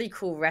this really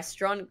cool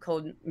restaurant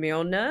called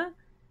Mjolnir,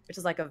 which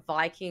is like a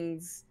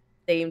Vikings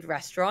themed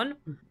restaurant.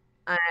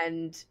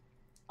 And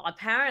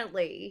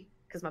apparently,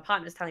 because my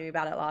partner was telling me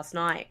about it last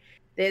night,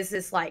 there's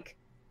this like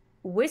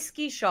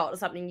whiskey shot or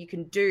something you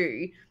can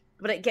do,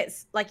 but it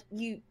gets like,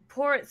 you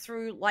pour it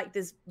through like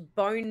this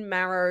bone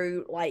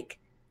marrow like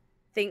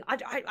thing. I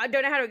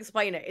don't know how to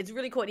explain it. It's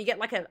really cool. And you get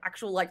like an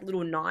actual like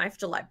little knife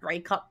to like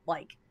break up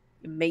like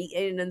meat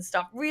in and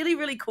stuff. Really,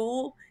 really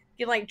cool.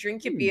 You can like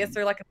drink your beer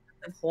through like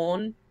a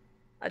horn.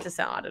 I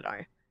don't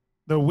know.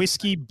 The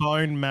whiskey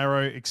bone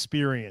marrow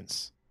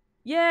experience.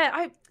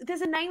 Yeah,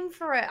 there's a name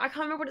for it. I can't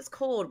remember what it's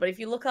called, but if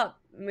you look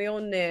up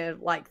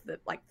Mjolnir, like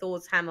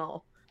Thor's hammer,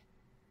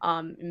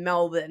 in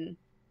Melbourne,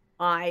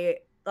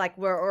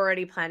 we're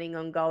already planning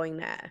on going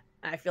there.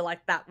 I feel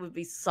like that would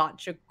be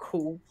such a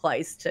cool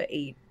place to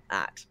eat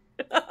at.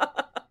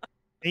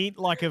 Eat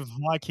like a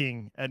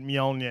Viking at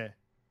Mjolnir.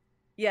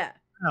 Yeah.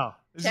 Oh,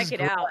 check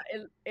it out.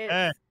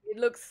 It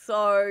looks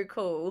so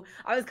cool.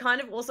 I was kind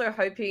of also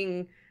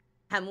hoping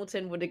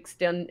Hamilton would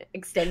extend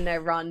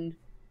their run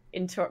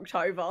into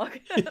October,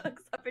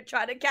 because I've been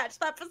trying to catch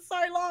that for so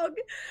long.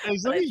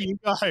 Look at you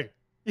go.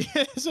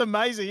 It's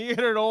amazing. You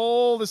get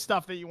all the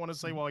stuff that you want to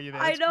see while you're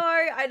there.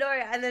 I know.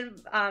 And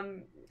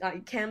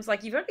then Cam's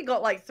like, you've only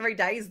got like 3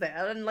 days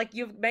there, and like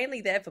you're mainly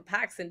there for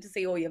PAX and to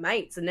see all your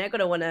mates, and they're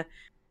gonna want to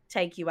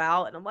take you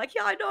out. And I'm like,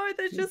 yeah, I know.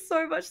 There's just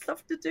so much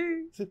stuff to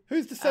do. So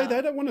who's to say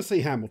they don't want to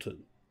see Hamilton?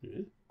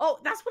 Yeah. Oh,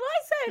 that's what I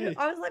said.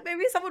 Yeah. I was like,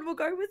 maybe someone will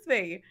go with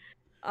me.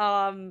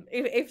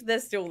 If they're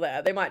still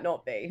there, they might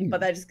not be,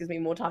 but that just gives me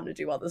more time to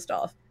do other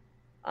stuff.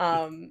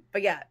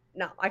 But yeah,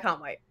 no, I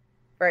can't wait.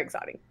 Very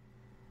exciting.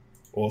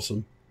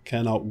 Awesome.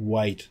 Cannot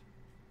wait.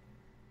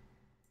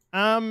 We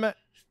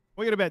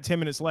got about 10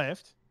 minutes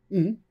left.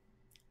 Natty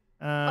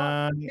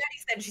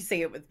said she'd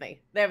see it with me.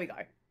 There we go.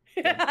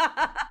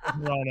 Right,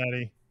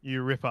 Natty,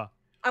 you ripper.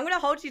 I'm going to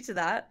hold you to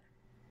that.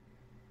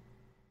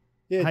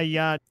 Yeah.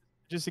 Hey,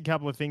 just a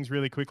couple of things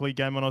really quickly.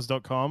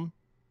 GameOnOz.com.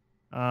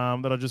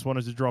 That I just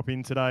wanted to drop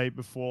in today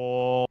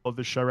before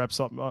the show wraps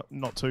up,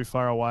 not too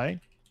far away.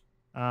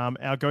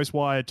 Our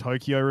Ghostwire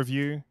Tokyo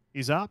review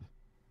is up.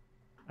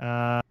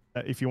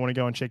 If you want to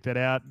go and check that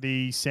out.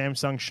 The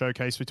Samsung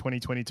showcase for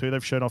 2022,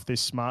 they've shown off this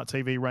smart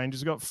TV range.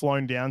 It's got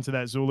flown down to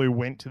that. Zulu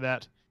went to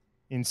that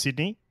in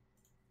Sydney.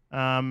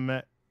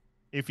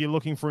 If you're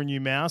looking for a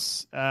new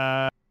mouse,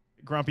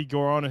 Grumpy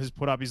Goron has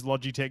put up his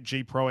Logitech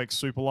G Pro X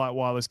Superlight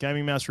wireless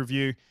gaming mouse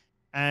review,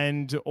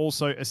 and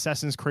also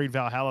Assassin's Creed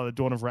Valhalla, The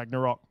Dawn of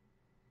Ragnarok.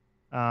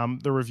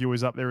 The review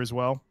is up there as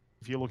well.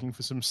 If you're looking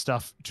for some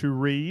stuff to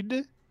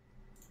read.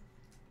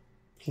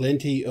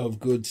 Plenty of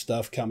good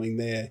stuff coming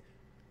there.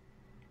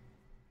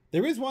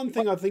 There is one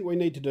thing I think we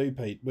need to do,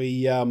 Pete.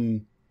 We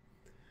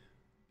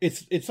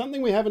it's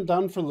something we haven't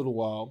done for a little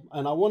while,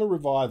 and I want to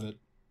revive it.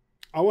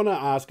 I want to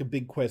ask a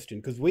big question,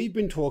 because we've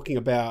been talking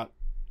about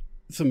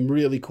some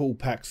really cool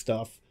PAX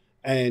stuff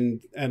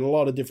and a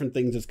lot of different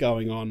things that's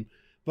going on.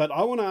 But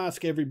I want to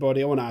ask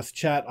everybody, I want to ask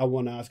chat, I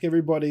want to ask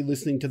everybody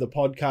listening to the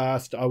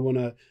podcast, I want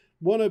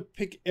to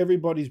pick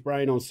everybody's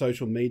brain on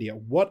social media.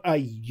 What are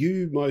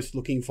you most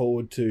looking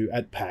forward to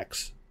at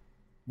PAX?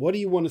 What do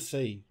you want to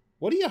see?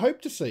 What do you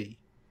hope to see?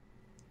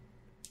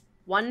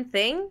 One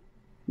thing?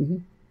 Mm-hmm.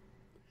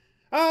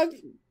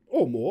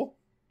 Or more.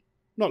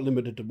 Not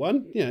limited to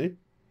one, you know.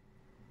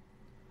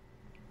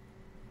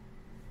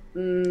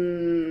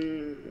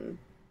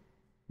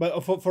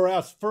 But for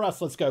us,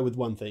 let's go with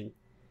one thing.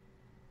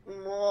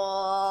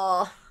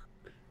 Oh.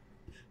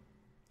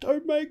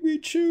 Don't make me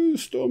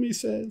choose, Stormy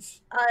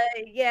says.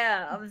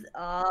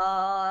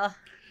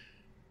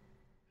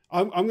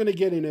 I'm going to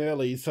get in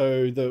early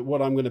so that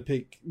what I'm going to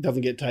pick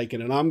doesn't get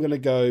taken, and I'm going to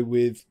go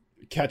with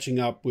catching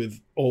up with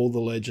all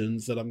the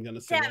legends that I'm going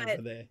to see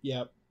over there.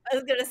 Yep. I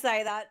was going to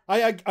say that.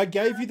 I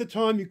gave you the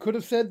time. You could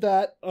have said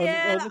that.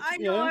 I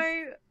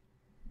know.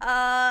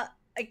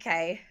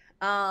 Okay.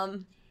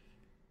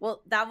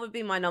 Well, that would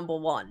be my number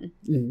one.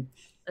 Mm.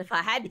 If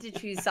I had to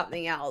choose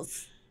something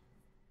else,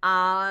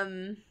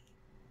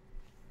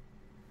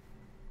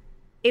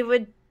 it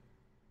would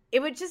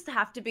just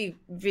have to be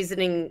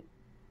visiting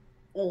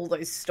all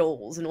those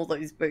stalls and all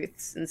those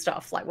booths and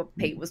stuff, like what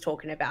Pete was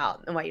talking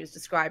about, the way he was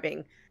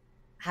describing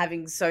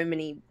having so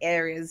many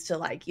areas to,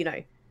 like, you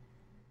know,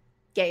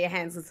 get your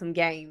hands on some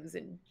games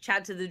and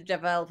chat to the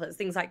developers,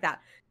 things like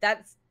that.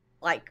 That's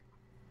like,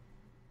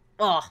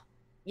 oh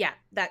yeah,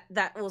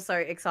 that also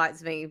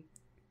excites me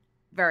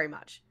very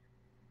much.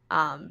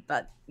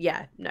 But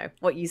yeah, no,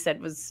 what you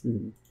said was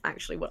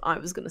actually what I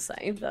was going to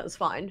say. That was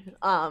fine.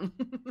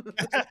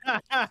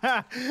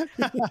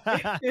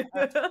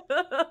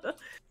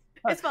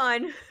 It's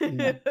fine.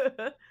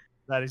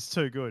 That is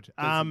too good.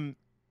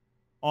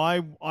 I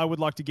would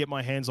like to get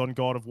my hands on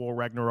God of War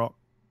Ragnarok.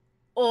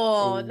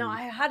 Oh, no,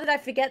 how did I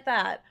forget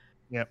that?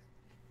 Yep.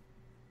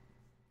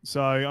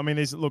 So, I mean,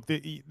 there's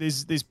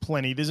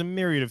plenty. There's a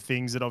myriad of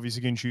things that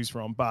obviously you can choose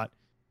from, but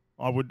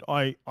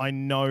I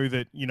know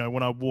that, you know,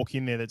 when I walk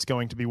in there, that's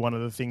going to be one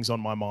of the things on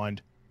my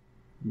mind.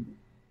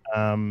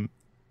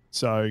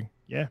 So,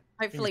 yeah.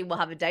 Hopefully we'll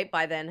have a date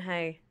by then,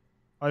 hey?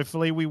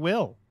 Hopefully we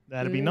will.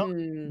 That'd be nice.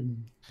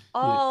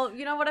 Oh,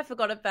 you know what I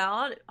forgot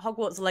about?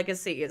 Hogwarts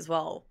Legacy as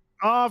well.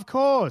 Oh, of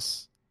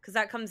course. Because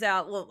that comes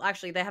out, well,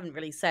 actually, they haven't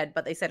really said,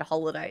 but they said a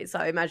holiday, so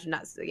I imagine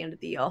that's the end of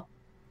the year.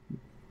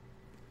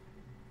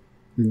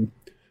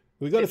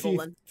 We got a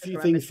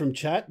few things from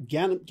chat.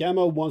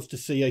 Gamma wants to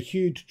see a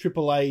huge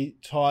AAA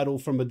title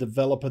from a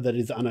developer that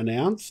is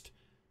unannounced.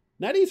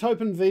 Natty's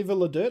hoping Viva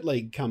La Dirt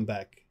League come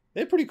back.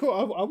 They're pretty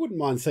cool. I wouldn't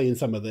mind seeing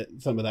some of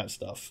that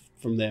stuff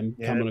from them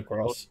coming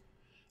across.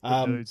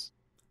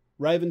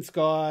 Raven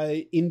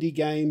Sky Indie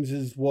Games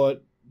is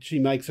what she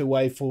makes her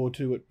way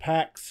to at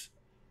PAX,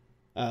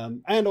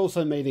 and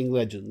also meeting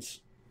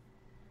legends.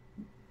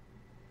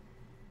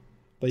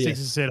 But Sticks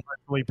has said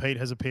hopefully Pete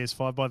has a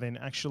PS5 by then.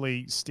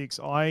 Actually, Sticks,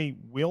 I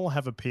will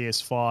have a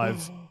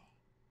PS5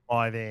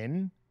 by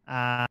then.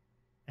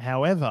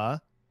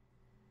 However,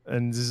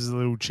 and this is a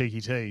little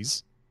cheeky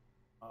tease,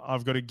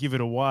 I've got to give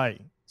it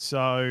away.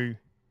 So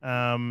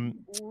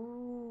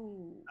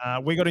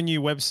we got a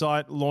new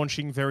website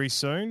launching very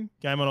soon.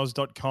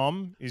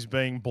 GameOnOz.com is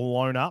being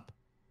blown up,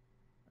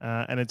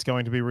 and it's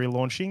going to be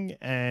relaunching,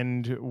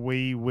 and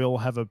we will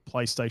have a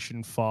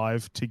PlayStation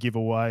 5 to give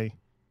away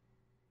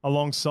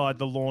alongside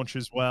the launch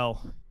as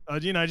well.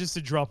 You know,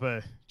 just drop.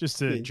 Just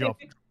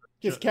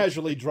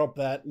casually drop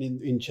that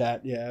in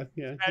chat. Yeah.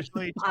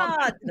 Casually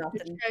drop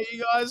nothing.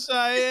 You guys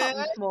say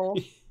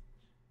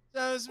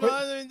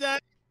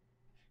that.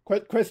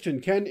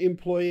 Question: can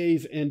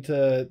employees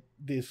enter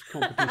this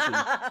competition?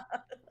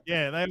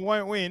 Yeah, they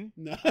won't win.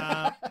 No.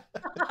 They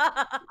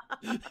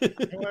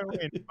won't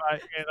win,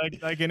 but yeah,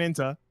 they can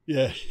enter.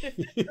 Yeah.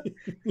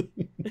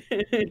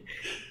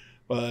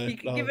 But, you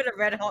can give it a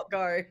red hot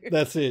go.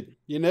 That's it.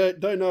 You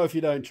don't know if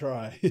you don't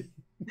try.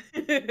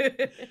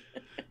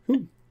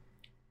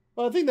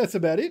 Well, I think that's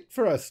about it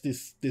for us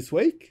this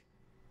week.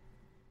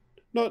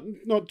 Not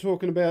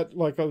talking about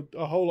like a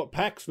whole lot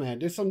PAX,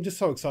 man. I'm just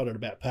so excited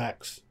about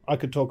PAX. I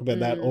could talk about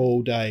that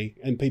all day,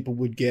 and people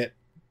would get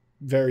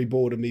very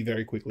bored of me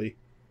very quickly.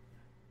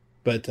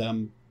 But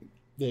they're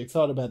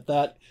excited about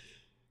that.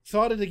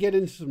 Excited to get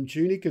into some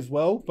Tunic as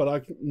well, but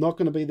I'm not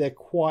going to be there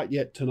quite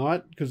yet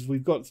tonight because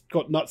we've got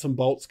nuts and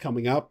bolts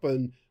coming up,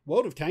 and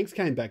World of Tanks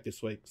came back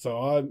this week,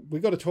 so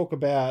we've got to talk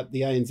about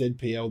the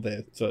ANZPL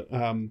there. So,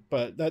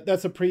 but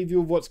that's a preview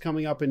of what's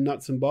coming up in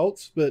nuts and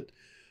bolts. But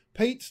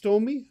Pete,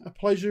 Stormy, a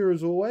pleasure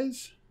as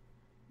always.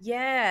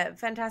 Yeah,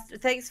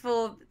 fantastic. Thanks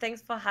for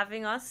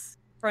having us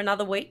for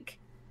another week.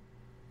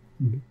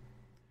 I'm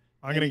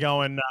going to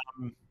go and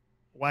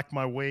whack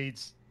my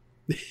weeds.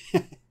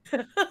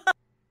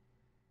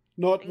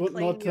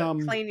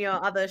 Clean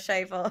your other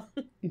shaver.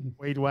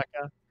 Weed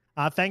whacker.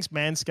 Thanks,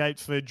 Manscaped,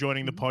 for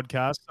joining the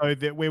podcast. So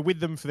that we're with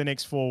them for the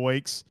next 4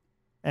 weeks.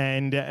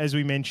 And as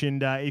we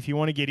mentioned, if you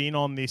want to get in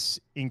on this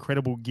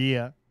incredible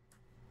gear,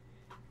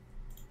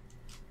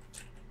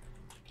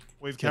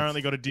 we've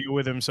currently got a deal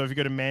with them. So if you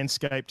go to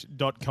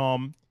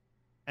manscaped.com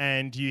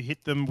and you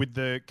hit them with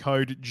the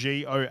code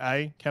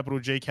GOA, capital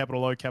G,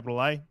 capital O,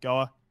 capital A,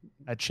 GOA,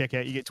 at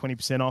checkout, you get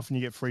 20% off and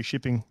you get free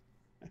shipping.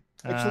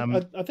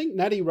 Actually, I think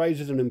Natty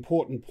raises an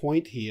important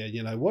point here.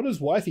 You know, what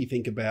does Wifey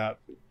think about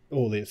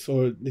all this,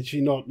 or did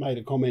she not made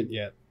a comment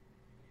yet?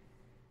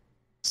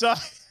 So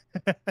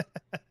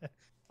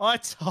so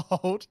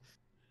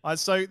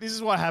this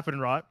is what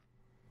happened, right?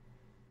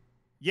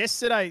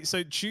 Yesterday,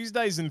 so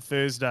Tuesdays and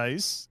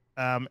Thursdays,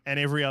 and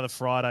every other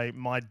Friday,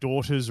 my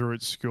daughters are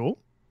at school,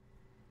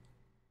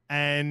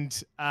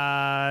 and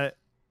my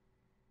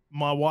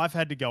wife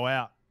had to go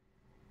out.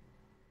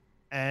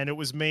 And it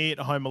was me at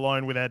home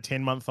alone with our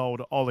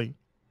 10-month-old Ollie.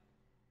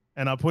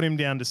 And I put him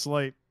down to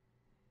sleep.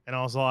 And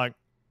I was like,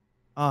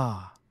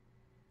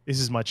 this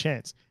is my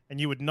chance. And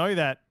you would know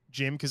that,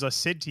 Jim, because I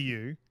said to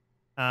you,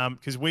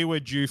 because we were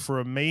due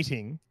for a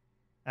meeting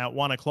at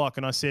 1 o'clock.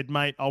 And I said,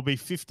 mate, I'll be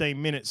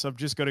 15 minutes. I've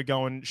just got to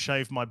go and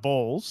shave my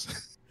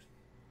balls.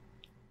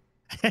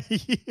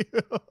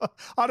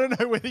 I don't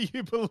know whether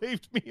you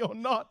believed me or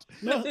not.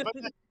 No. But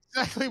that's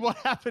exactly what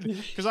happened.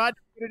 Because I had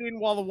to put it in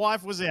while the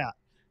wife was out.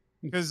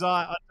 Because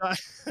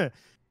and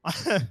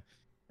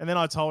then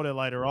I told her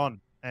later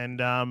on,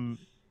 and I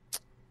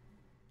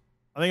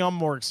think I'm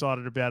more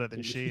excited about it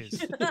than she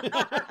is.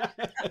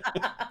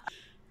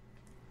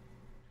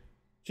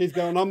 She's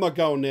going, I'm not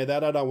going near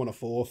that. I don't want a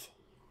fourth.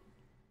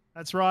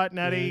 That's right,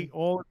 Natty. Yeah.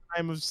 All in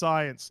the name of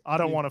science. I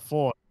don't want a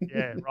fourth.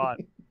 Yeah,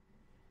 right.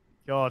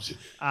 God.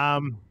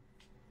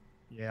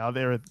 Yeah,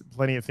 there are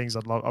plenty of things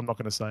I'm not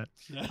going to say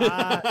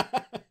it.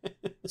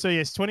 So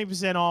yes,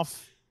 20%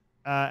 off.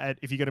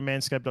 If you go to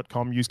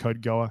manscaped.com, use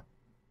code GOA.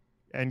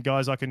 And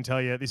guys, I can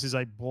tell you, this is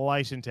a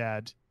blatant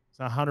ad. It's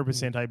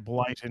 100% a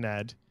blatant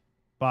ad.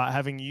 But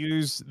having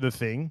used the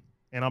thing,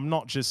 and I'm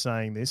not just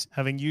saying this,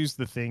 having used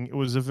the thing, it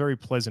was a very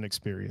pleasant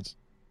experience.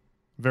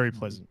 Very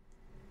pleasant.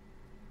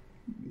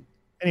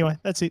 Anyway,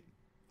 that's it.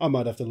 I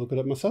might have to look at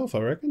it myself, I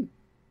reckon.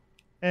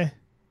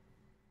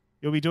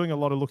 You'll be doing a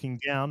lot of looking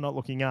down, not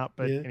looking up,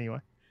 but anyway.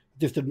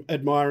 Just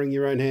admiring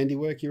your own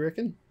handiwork, you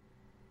reckon?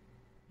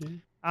 Yeah.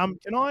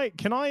 Can I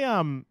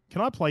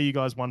play you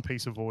guys one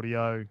piece of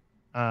audio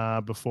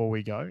before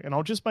we go? And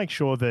I'll just make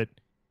sure that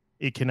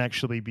it can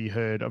actually be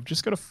heard. I've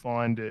just got to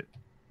find it.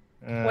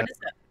 What is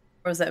it?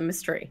 Or is it a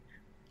mystery?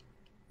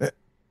 Here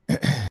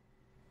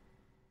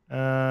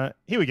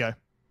we go.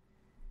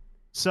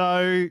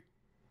 So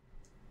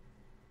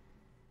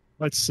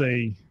let's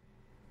see.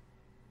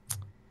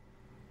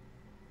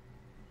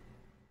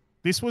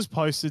 This was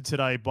posted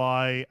today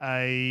by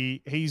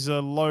he's a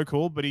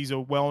local, but he's a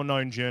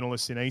well-known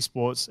journalist in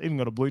esports, even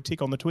got a blue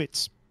tick on the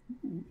twits.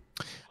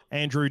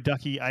 Andrew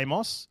Ducky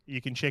Amos.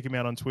 You can check him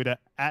out on Twitter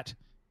at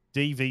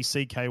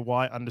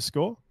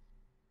DVCKY_.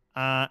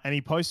 And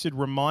he posted,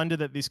 reminder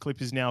that this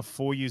clip is now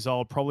 4 years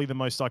old, probably the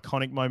most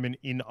iconic moment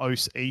in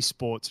OS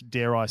esports,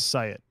 dare I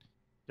say it.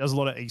 Does a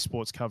lot of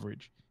esports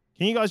coverage.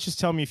 Can you guys just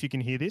tell me if you can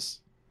hear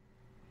this?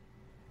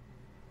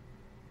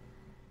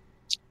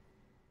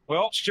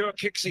 Well, Stuart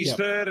kicks his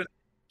third.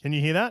 Can you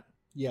hear that?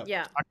 Yeah.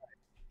 Okay.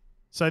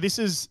 So this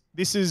is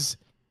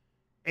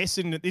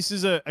Essendon. This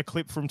is a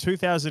clip from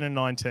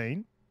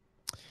 2019.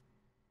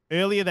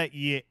 Earlier that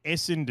year,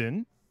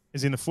 Essendon,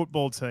 as in the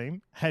football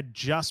team, had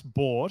just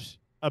bought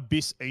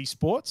Abyss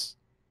Esports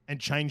and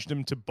changed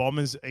them to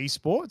Bombers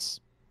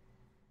Esports.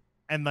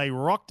 And they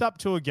rocked up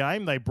to a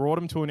game. They brought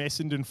them to an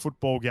Essendon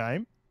football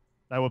game.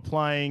 They were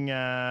playing,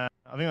 I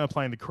think they were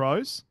playing the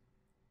Crows.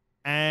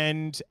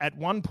 And at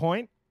one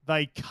point,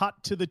 they cut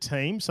to the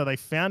team. So they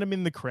found them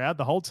in the crowd.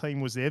 The whole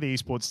team was there, the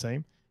esports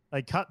team.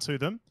 They cut to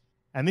them.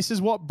 And this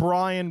is what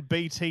Brian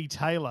B.T.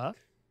 Taylor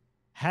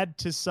had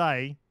to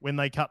say when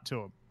they cut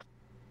to him.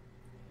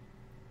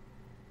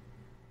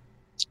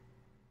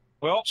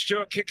 Well,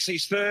 Stuart kicks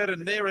his third,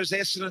 and there is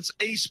Essendon's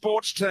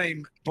esports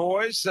team,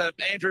 boys.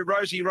 Andrew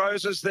Rosie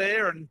Rose is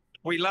there, and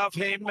we love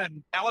him.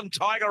 And Alan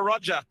Tiger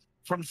Roger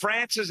from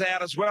France is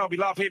out as well. We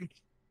love him.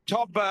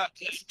 Top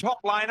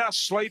laner,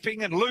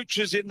 Sleeping, and Luch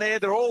is in there.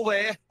 They're all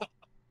there.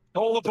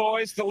 All the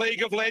boys, the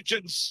League of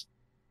Legends.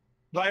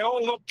 They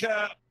all look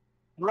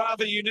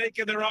rather unique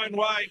in their own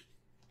way.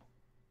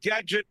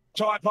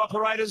 Gadget-type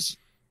operators.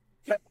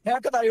 How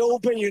can they all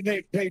be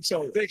unique,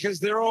 Peter? Because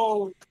they're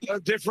all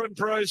different,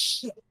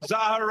 Bruce.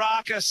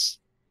 Zaharakis,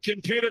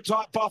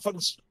 computer-type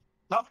boffins.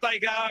 Up they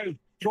go.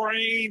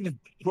 Green,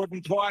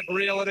 couldn't quite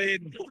reel it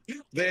in.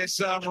 There's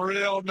some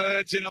real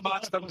nerds in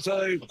amongst them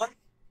too.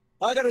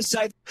 I got to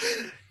say,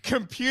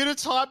 Computer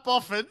type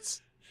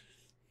boffins.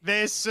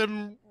 There's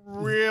some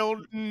real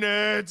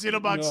nerds in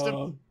amongst them.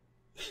 No.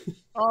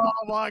 Oh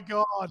my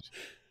God.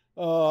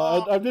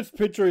 Oh, I'm just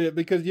picturing it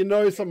because you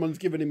know someone's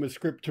given him a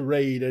script to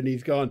read and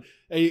he's gone,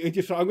 I'm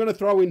going to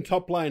throw in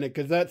top laner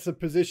because that's a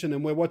position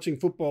and we're watching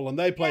football and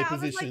they play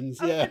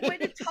positions. I was like, where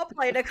did top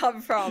laner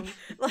come from?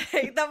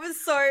 Like, that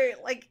was so,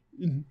 like,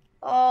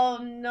 oh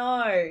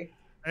no.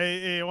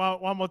 Hey,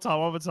 one more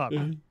time.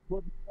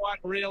 Couldn't quite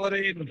reel it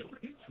in.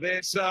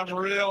 There's some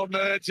real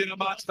nerds in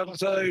amongst them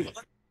too.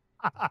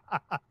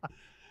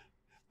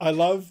 I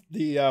love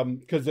the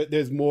because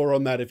there's more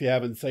on that if you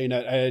haven't seen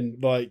it,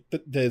 and like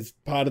there's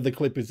part of the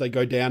clip is they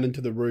go down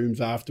into the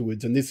rooms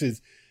afterwards, and this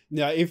is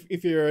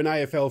if you're an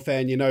AFL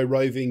fan, you know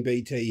Roving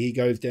BT, he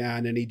goes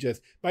down and he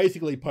just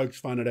basically pokes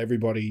fun at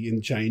everybody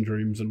in change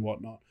rooms and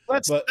whatnot.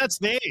 That's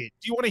there. Do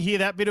you want to hear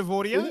that bit of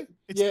audio?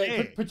 It's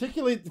there.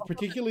 particularly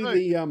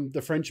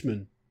the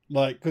Frenchman.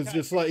 Like, because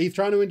just like he's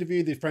trying to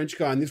interview this French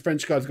guy, and this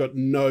French guy's got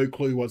no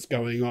clue what's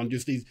going on.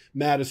 Just these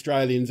mad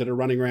Australians that are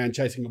running around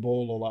chasing a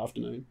ball all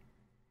afternoon.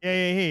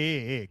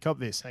 Yeah. Cop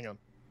this. Hang on.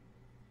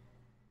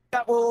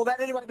 Well, that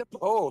anyway.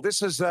 Oh,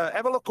 this is.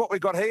 Have a look what we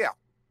got here.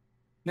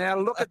 Now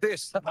look at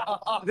this.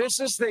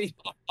 This is the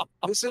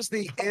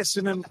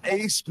Essendon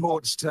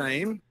esports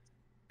team,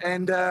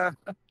 and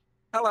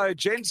hello,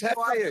 gents. How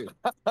are you?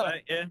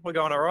 Yeah, we're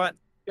going all right.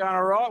 Going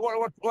all right.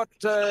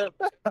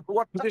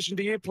 What position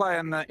do you play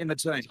in the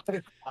team?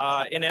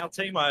 In our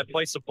team, I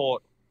play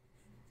support.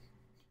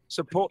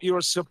 Support. You're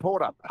a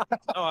supporter.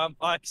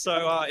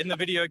 So in the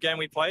video game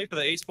we play for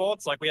the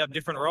esports, like we have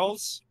different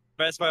roles.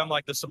 Basically, I'm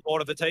like the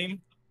support of the team.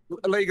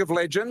 League of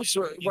Legends.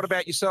 What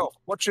about yourself?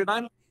 What's your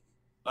name?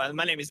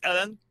 My name is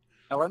Ellen.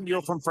 Ellen,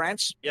 you're from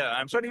France. Yeah,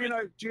 I'm. So do you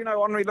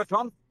know Henri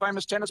Lecomte,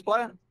 famous tennis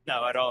player?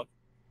 No, I don't.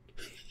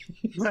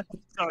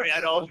 Sorry,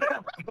 I don't.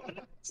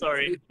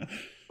 Sorry.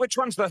 Which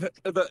one's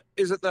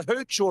is it the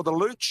hooch or the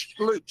looch?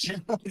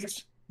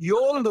 Looch.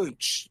 Your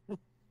looch.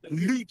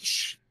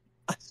 Looch.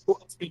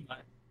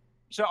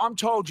 So I'm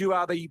told you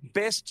are the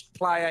best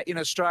player in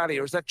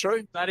Australia. Is that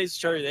true? That is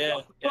true. Yeah.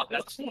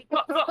 That's. Yeah.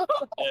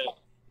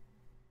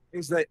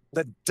 He's the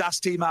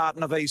Dusty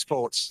Martin of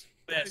esports.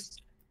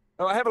 Best.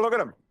 Oh, have a look at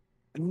him.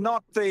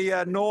 Not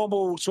the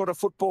normal sort of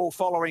football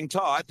following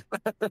type,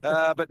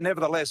 but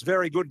nevertheless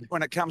very good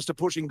when it comes to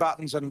pushing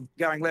buttons and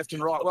going left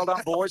and right. Well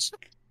done, boys.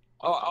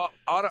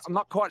 I'm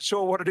not quite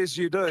sure what it is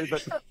you do,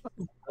 but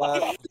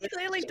He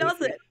clearly does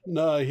it.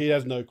 No, he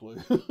has no clue.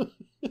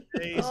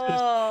 BT.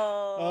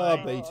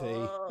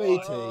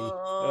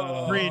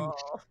 Cringe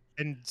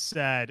and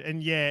sad.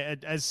 And yeah,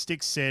 as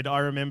Sticks said, I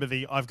remember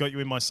I've got you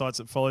in my sights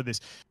that followed this.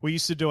 We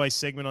used to do a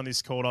segment on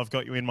this called I've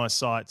Got You in My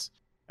Sights,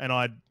 and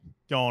I'd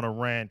go on a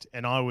rant,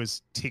 and I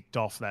was ticked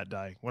off that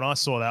day. When I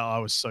saw that, I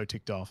was so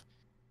ticked off.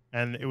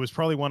 And it was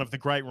probably one of the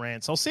great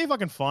rants. I'll see if I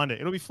can find it.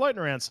 It'll be floating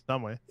around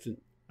somewhere, and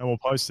we'll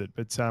post it.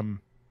 But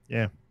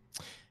yeah.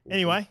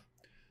 Anyway,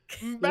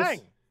 bang.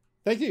 Yes.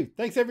 Thank you.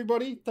 Thanks,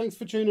 everybody. Thanks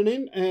for tuning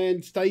in,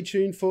 and stay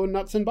tuned for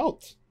Nuts and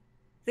Bolts.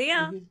 See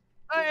ya.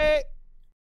 Bye.